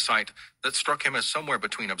finding a sight that struck him as somewhere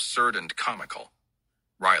between absurd and comical.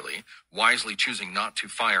 Riley, wisely choosing not to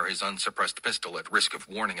fire his unsuppressed pistol at risk of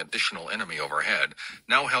warning additional enemy overhead,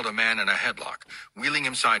 now held a man in a headlock, wheeling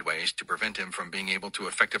him sideways to prevent him from being able to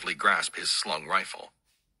effectively grasp his slung rifle.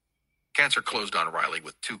 Cancer closed on Riley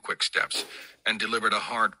with 2 quick steps and delivered a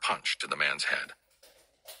hard punch to the man's head.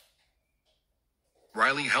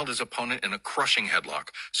 Riley held his opponent in a crushing headlock,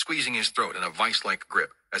 squeezing his throat in a vice-like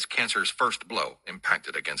grip as Cancer's first blow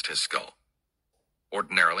impacted against his skull.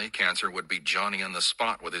 Ordinarily, Cancer would be Johnny on the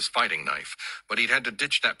spot with his fighting knife, but he'd had to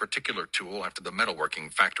ditch that particular tool after the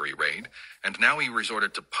metalworking factory raid, and now he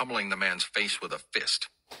resorted to pummeling the man's face with a fist.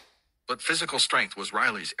 But physical strength was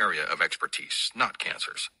Riley's area of expertise, not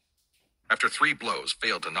Cancer's. After 3 blows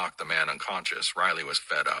failed to knock the man unconscious, Riley was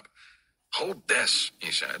fed up. "Hold this,"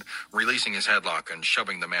 he said, releasing his headlock and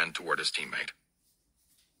shoving the man toward his teammate.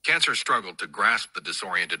 Cancer struggled to grasp the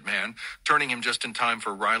disoriented man, turning him just in time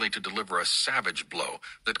for Riley to deliver a savage blow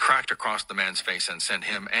that cracked across the man's face and sent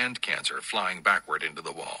him and Cancer flying backward into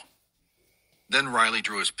the wall. Then Riley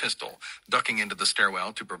drew his pistol, ducking into the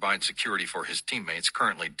stairwell to provide security for his teammates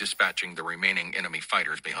currently dispatching the remaining enemy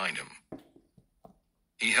fighters behind him.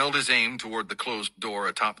 He held his aim toward the closed door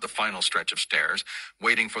atop the final stretch of stairs,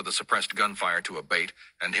 waiting for the suppressed gunfire to abate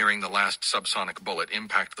and hearing the last subsonic bullet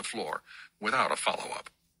impact the floor without a follow-up.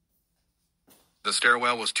 The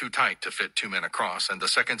stairwell was too tight to fit 2 men across, and the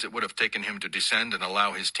seconds it would have taken him to descend and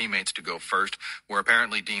allow his teammates to go first were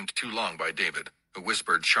apparently deemed too long by David, who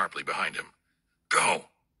whispered sharply behind him, "Go!"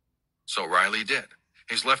 So Riley did,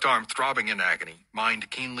 his left arm throbbing in agony, mind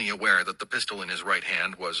keenly aware that the pistol in his right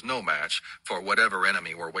hand was no match for whatever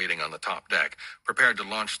enemy were waiting on the top deck, prepared to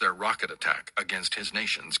launch their rocket attack against his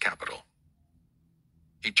nation's capital.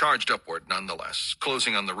 He charged upward nonetheless,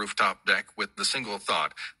 closing on the rooftop deck with the single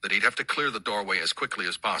thought that he'd have to clear the doorway as quickly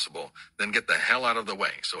as possible, then get the hell out of the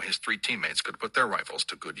way so his 3 teammates could put their rifles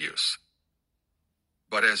to good use.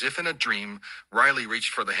 But as if in a dream, Riley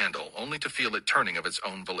reached for the handle, only to feel it turning of its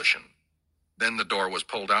own volition. Then the door was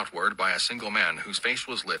pulled outward by a single man whose face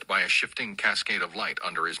was lit by a shifting cascade of light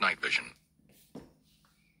under his night vision.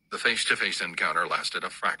 The face-to-face encounter lasted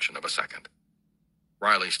a fraction of a second.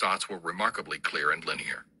 Riley's thoughts were remarkably clear and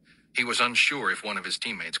linear. He was unsure if one of his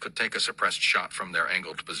teammates could take a suppressed shot from their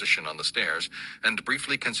angled position on the stairs, and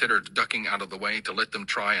briefly considered ducking out of the way to let them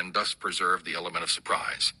try and thus preserve the element of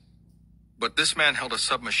surprise. But this man held a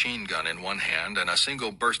submachine gun in one hand, and a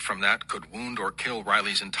single burst from that could wound or kill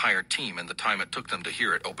Riley's entire team in the time it took them to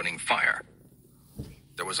hear it opening fire.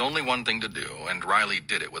 There was only one thing to do, and Riley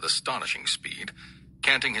did it with astonishing speed.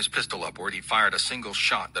 Canting his pistol upward, he fired a single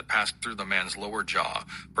shot that passed through the man's lower jaw,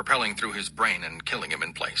 propelling through his brain and killing him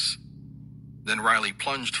in place. Then Riley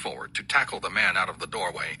plunged forward to tackle the man out of the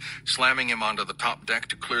doorway, slamming him onto the top deck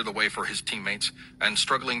to clear the way for his teammates, and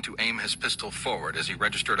struggling to aim his pistol forward as he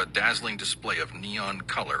registered a dazzling display of neon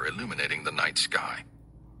color illuminating the night sky.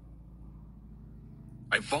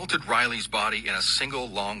 I vaulted Riley's body in a single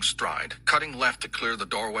long stride, cutting left to clear the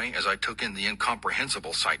doorway as I took in the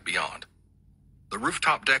incomprehensible sight beyond. The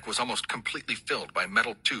rooftop deck was almost completely filled by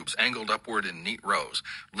metal tubes angled upward in neat rows,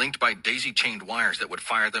 linked by daisy-chained wires that would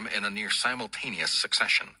fire them in a near simultaneous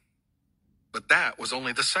succession. But that was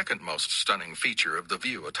only the second most stunning feature of the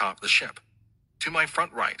view atop the ship. To my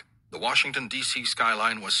front right, the Washington, D.C.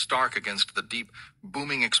 skyline was stark against the deep,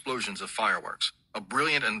 booming explosions of fireworks, a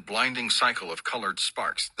brilliant and blinding cycle of colored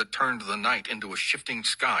sparks that turned the night into a shifting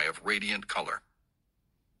sky of radiant color.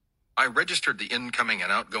 I registered the incoming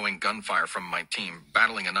and outgoing gunfire from my team,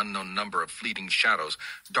 battling an unknown number of fleeting shadows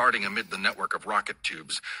darting amid the network of rocket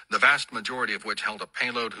tubes, the vast majority of which held a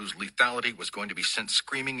payload whose lethality was going to be sent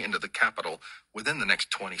screaming into the Capitol within the next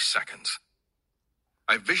 20 seconds.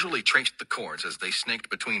 I visually traced the cords as they snaked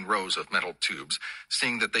between rows of metal tubes,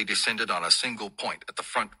 seeing that they descended on a single point at the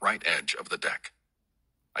front right edge of the deck.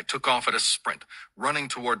 I took off at a sprint, running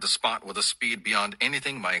toward the spot with a speed beyond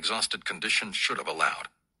anything my exhausted condition should have allowed.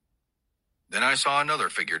 Then I saw another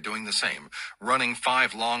figure doing the same, running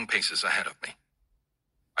 5 long paces ahead of me.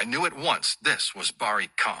 I knew at once this was Barry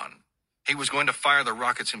Khan. He was going to fire the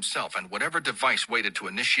rockets himself, and whatever device waited to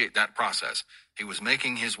initiate that process, he was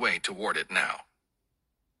making his way toward it now.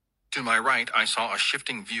 To my right, I saw a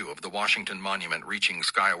shifting view of the Washington Monument reaching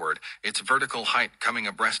skyward, its vertical height coming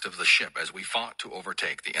abreast of the ship as we fought to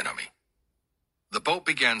overtake the enemy. The boat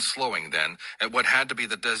began slowing then at what had to be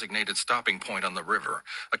the designated stopping point on the river,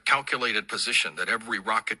 a calculated position that every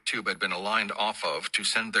rocket tube had been aligned off of to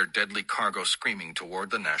send their deadly cargo screaming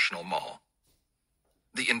toward the National Mall.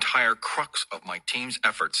 The entire crux of my team's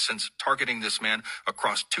efforts since targeting this man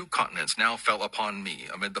across 2 continents now fell upon me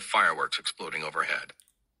amid the fireworks exploding overhead.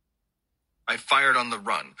 I fired on the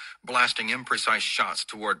run, blasting imprecise shots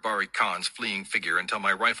toward Barry Khan's fleeing figure until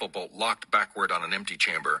my rifle bolt locked backward on an empty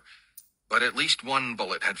chamber. But at least one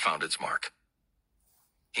bullet had found its mark.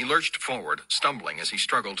 He lurched forward, stumbling as he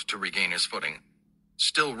struggled to regain his footing.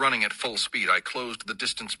 Still running at full speed, I closed the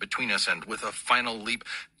distance between us and, with a final leap,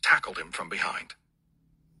 tackled him from behind.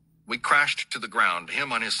 We crashed to the ground,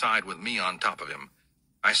 him on his side with me on top of him.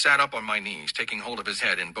 I sat up on my knees, taking hold of his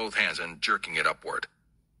head in both hands and jerking it upward.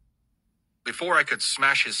 Before I could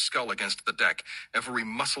smash his skull against the deck, every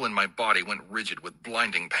muscle in my body went rigid with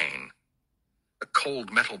blinding pain. A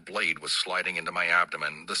cold metal blade was sliding into my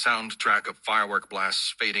abdomen, the soundtrack of firework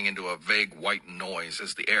blasts fading into a vague white noise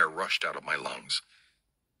as the air rushed out of my lungs.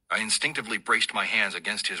 I instinctively braced my hands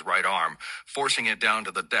against his right arm, forcing it down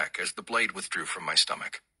to the deck as the blade withdrew from my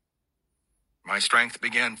stomach. My strength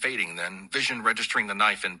began fading then, vision registering the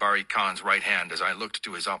knife in Barry Khan's right hand as I looked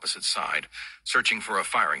to his opposite side, searching for a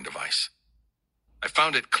firing device. I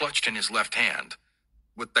found it clutched in his left hand,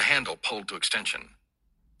 with the handle pulled to extension.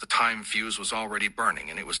 The time fuse was already burning,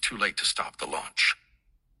 and it was too late to stop the launch.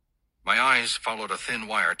 My eyes followed a thin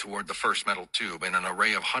wire toward the first metal tube in an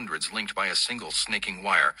array of hundreds linked by a single snaking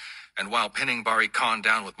wire, and while pinning Barry Khan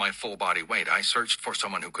down with my full body weight, I searched for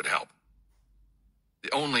someone who could help.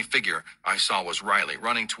 The only figure I saw was Riley,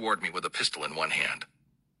 running toward me with a pistol in one hand.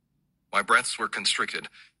 My breaths were constricted,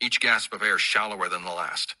 each gasp of air shallower than the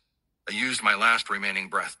last. I used my last remaining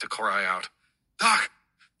breath to cry out, "Doc,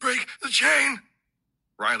 break the chain!"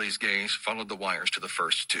 Riley's gaze followed the wires to the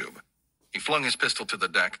first tube. He flung his pistol to the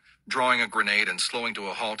deck, drawing a grenade and slowing to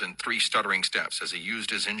a halt in 3 stuttering steps as he used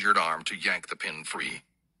his injured arm to yank the pin free.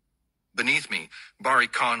 Beneath me, Bari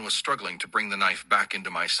Khan was struggling to bring the knife back into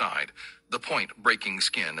my side, the point breaking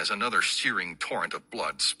skin as another searing torrent of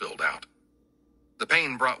blood spilled out. The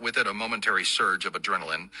pain brought with it a momentary surge of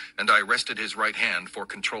adrenaline, and I rested his right hand for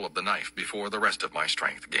control of the knife before the rest of my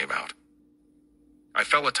strength gave out. I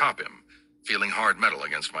fell atop him, feeling hard metal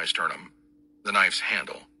against my sternum, the knife's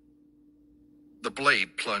handle. The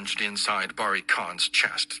blade plunged inside Bari Khan's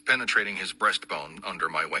chest, penetrating his breastbone under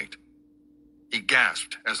my weight. He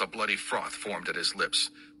gasped as a bloody froth formed at his lips,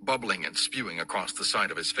 bubbling and spewing across the side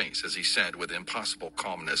of his face as he said with impossible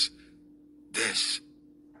calmness, "This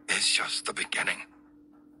is just the beginning."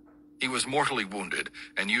 He was mortally wounded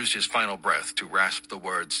and used his final breath to rasp the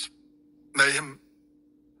words, "Mayhem,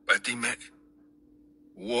 Betime,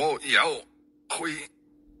 Wo Yao Hui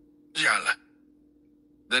Jala."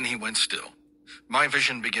 Then he went still, my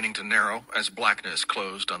vision beginning to narrow as blackness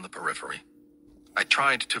closed on the periphery. I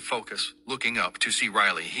tried to focus, looking up to see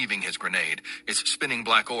Riley heaving his grenade, its spinning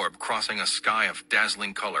black orb crossing a sky of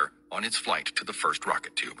dazzling color on its flight to the first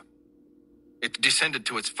rocket tube. It descended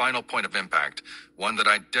to its final point of impact, one that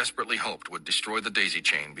I desperately hoped would destroy the daisy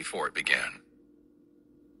chain before it began.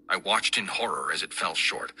 I watched in horror as it fell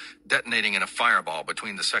short, detonating in a fireball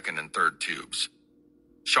between the second and third tubes.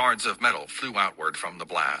 Shards of metal flew outward from the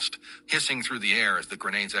blast, hissing through the air as the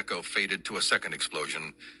grenade's echo faded to a second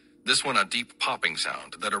explosion, this one a deep popping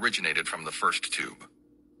sound that originated from the first tube.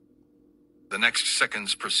 The next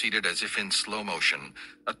seconds proceeded as if in slow motion,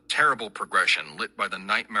 a terrible progression lit by the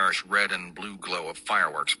nightmarish red and blue glow of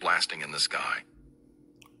fireworks blasting in the sky.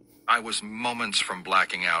 I was moments from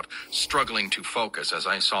blacking out, struggling to focus as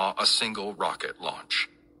I saw a single rocket launch.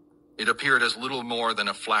 It appeared as little more than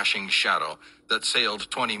a flashing shadow that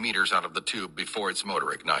sailed 20 meters out of the tube before its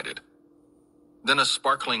motor ignited. Then a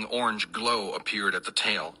sparkling orange glow appeared at the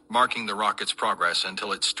tail, marking the rocket's progress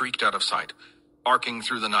until it streaked out of sight, arcing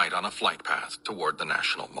through the night on a flight path toward the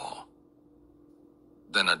National Mall.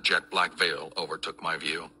 Then a jet-black veil overtook my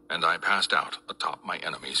view, and I passed out atop my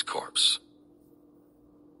enemy's corpse.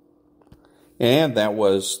 And that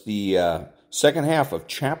was the second half of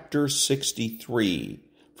Chapter 63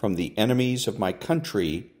 from The Enemies of My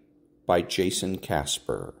Country by Jason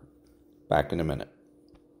Casper. Back in a minute.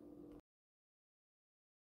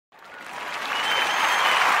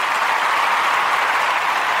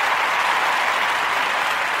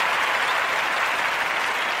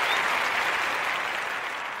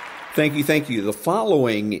 Thank you. The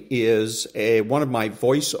following is one of my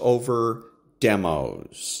voiceover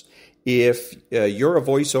demos. If you're a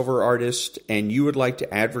voiceover artist and you would like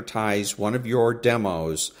to advertise one of your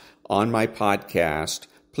demos on my podcast,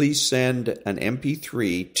 please send an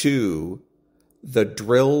MP3 to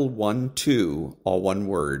thedrill12, all one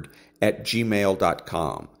word, at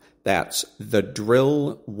gmail.com. That's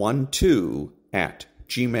thedrill12 at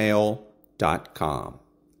gmail.com.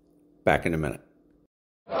 Back in a minute.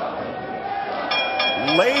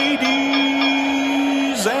 Ladies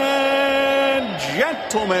and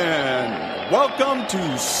gentlemen, welcome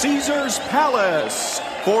to Caesar's Palace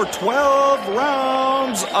for 12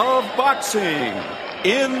 rounds of boxing.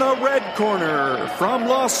 In the red corner, from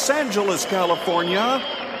Los Angeles, California,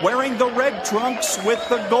 wearing the red trunks with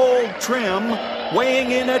the gold trim,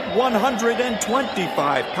 weighing in at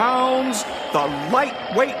 125 pounds, the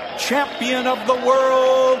lightweight champion of the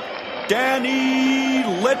world, Danny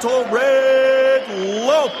Little Red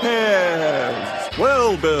Lopez.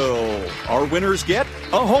 Well, Bill, our winners get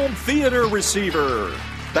a home theater receiver.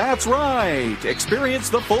 That's right. Experience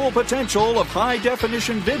the full potential of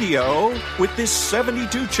high-definition video with this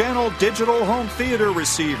 72-channel digital home theater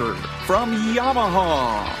receiver from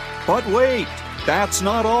Yamaha. But wait, that's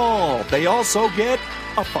not all. They also get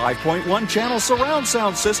a 5.1-channel surround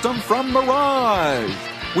sound system from Mirage.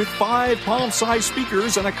 With 5 palm-sized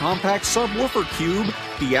speakers and a compact subwoofer cube,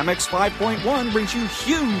 the MX 5.1 brings you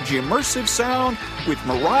huge immersive sound with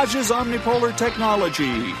Mirage's omnipolar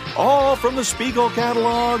technology. All from the Spiegel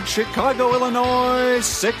catalog, Chicago, Illinois,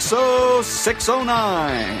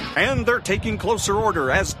 60609. And they're taking closer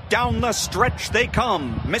order as down the stretch they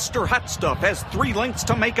come. Mr. Hot Stuff has 3 lengths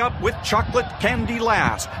to make up with chocolate candy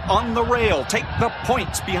last. On the rail, take the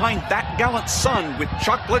points behind that gallant son with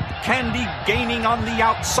chocolate candy gaining on the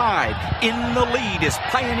outside. In the lead is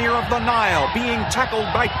Pioneer of the Nile being tackled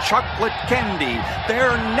by chocolate candy.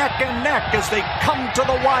 They're neck and neck as they come to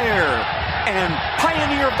the wire. and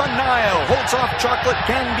Pioneer of the Nile holds off Chocolate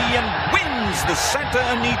Candy and wins the Santa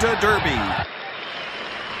Anita Derby.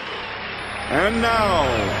 And now,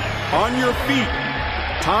 on your feet,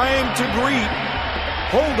 time to greet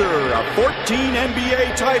holder of 14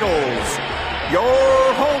 NBA titles,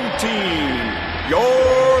 your home team,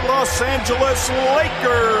 your Los Angeles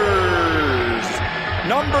Lakers.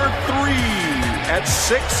 Number 3 at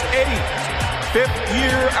 6'8", fifth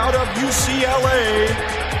year out of UCLA,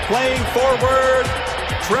 playing forward,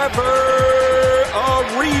 Trevor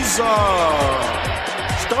Ariza.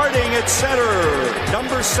 Starting at center,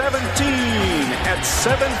 number 17 at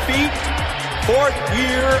 7 feet, fourth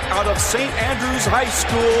year out of St. Andrews High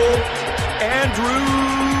School, Andrew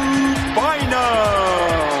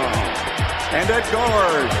Bynum. And at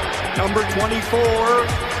guard, number 24,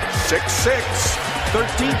 6'6",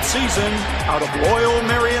 13th season out of Loyal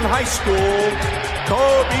Marion High School,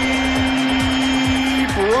 Kobe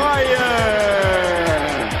Bryant.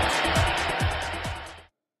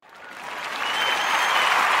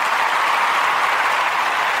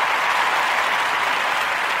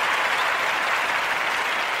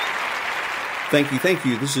 Thank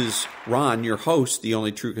you. This is Ron, your host, the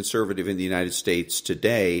only true conservative in the United States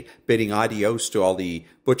today, bidding adios to all the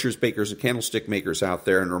butchers, bakers, and candlestick makers out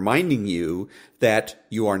there and reminding you that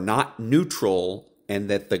you are not neutral and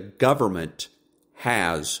that the government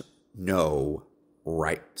has no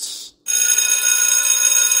rights.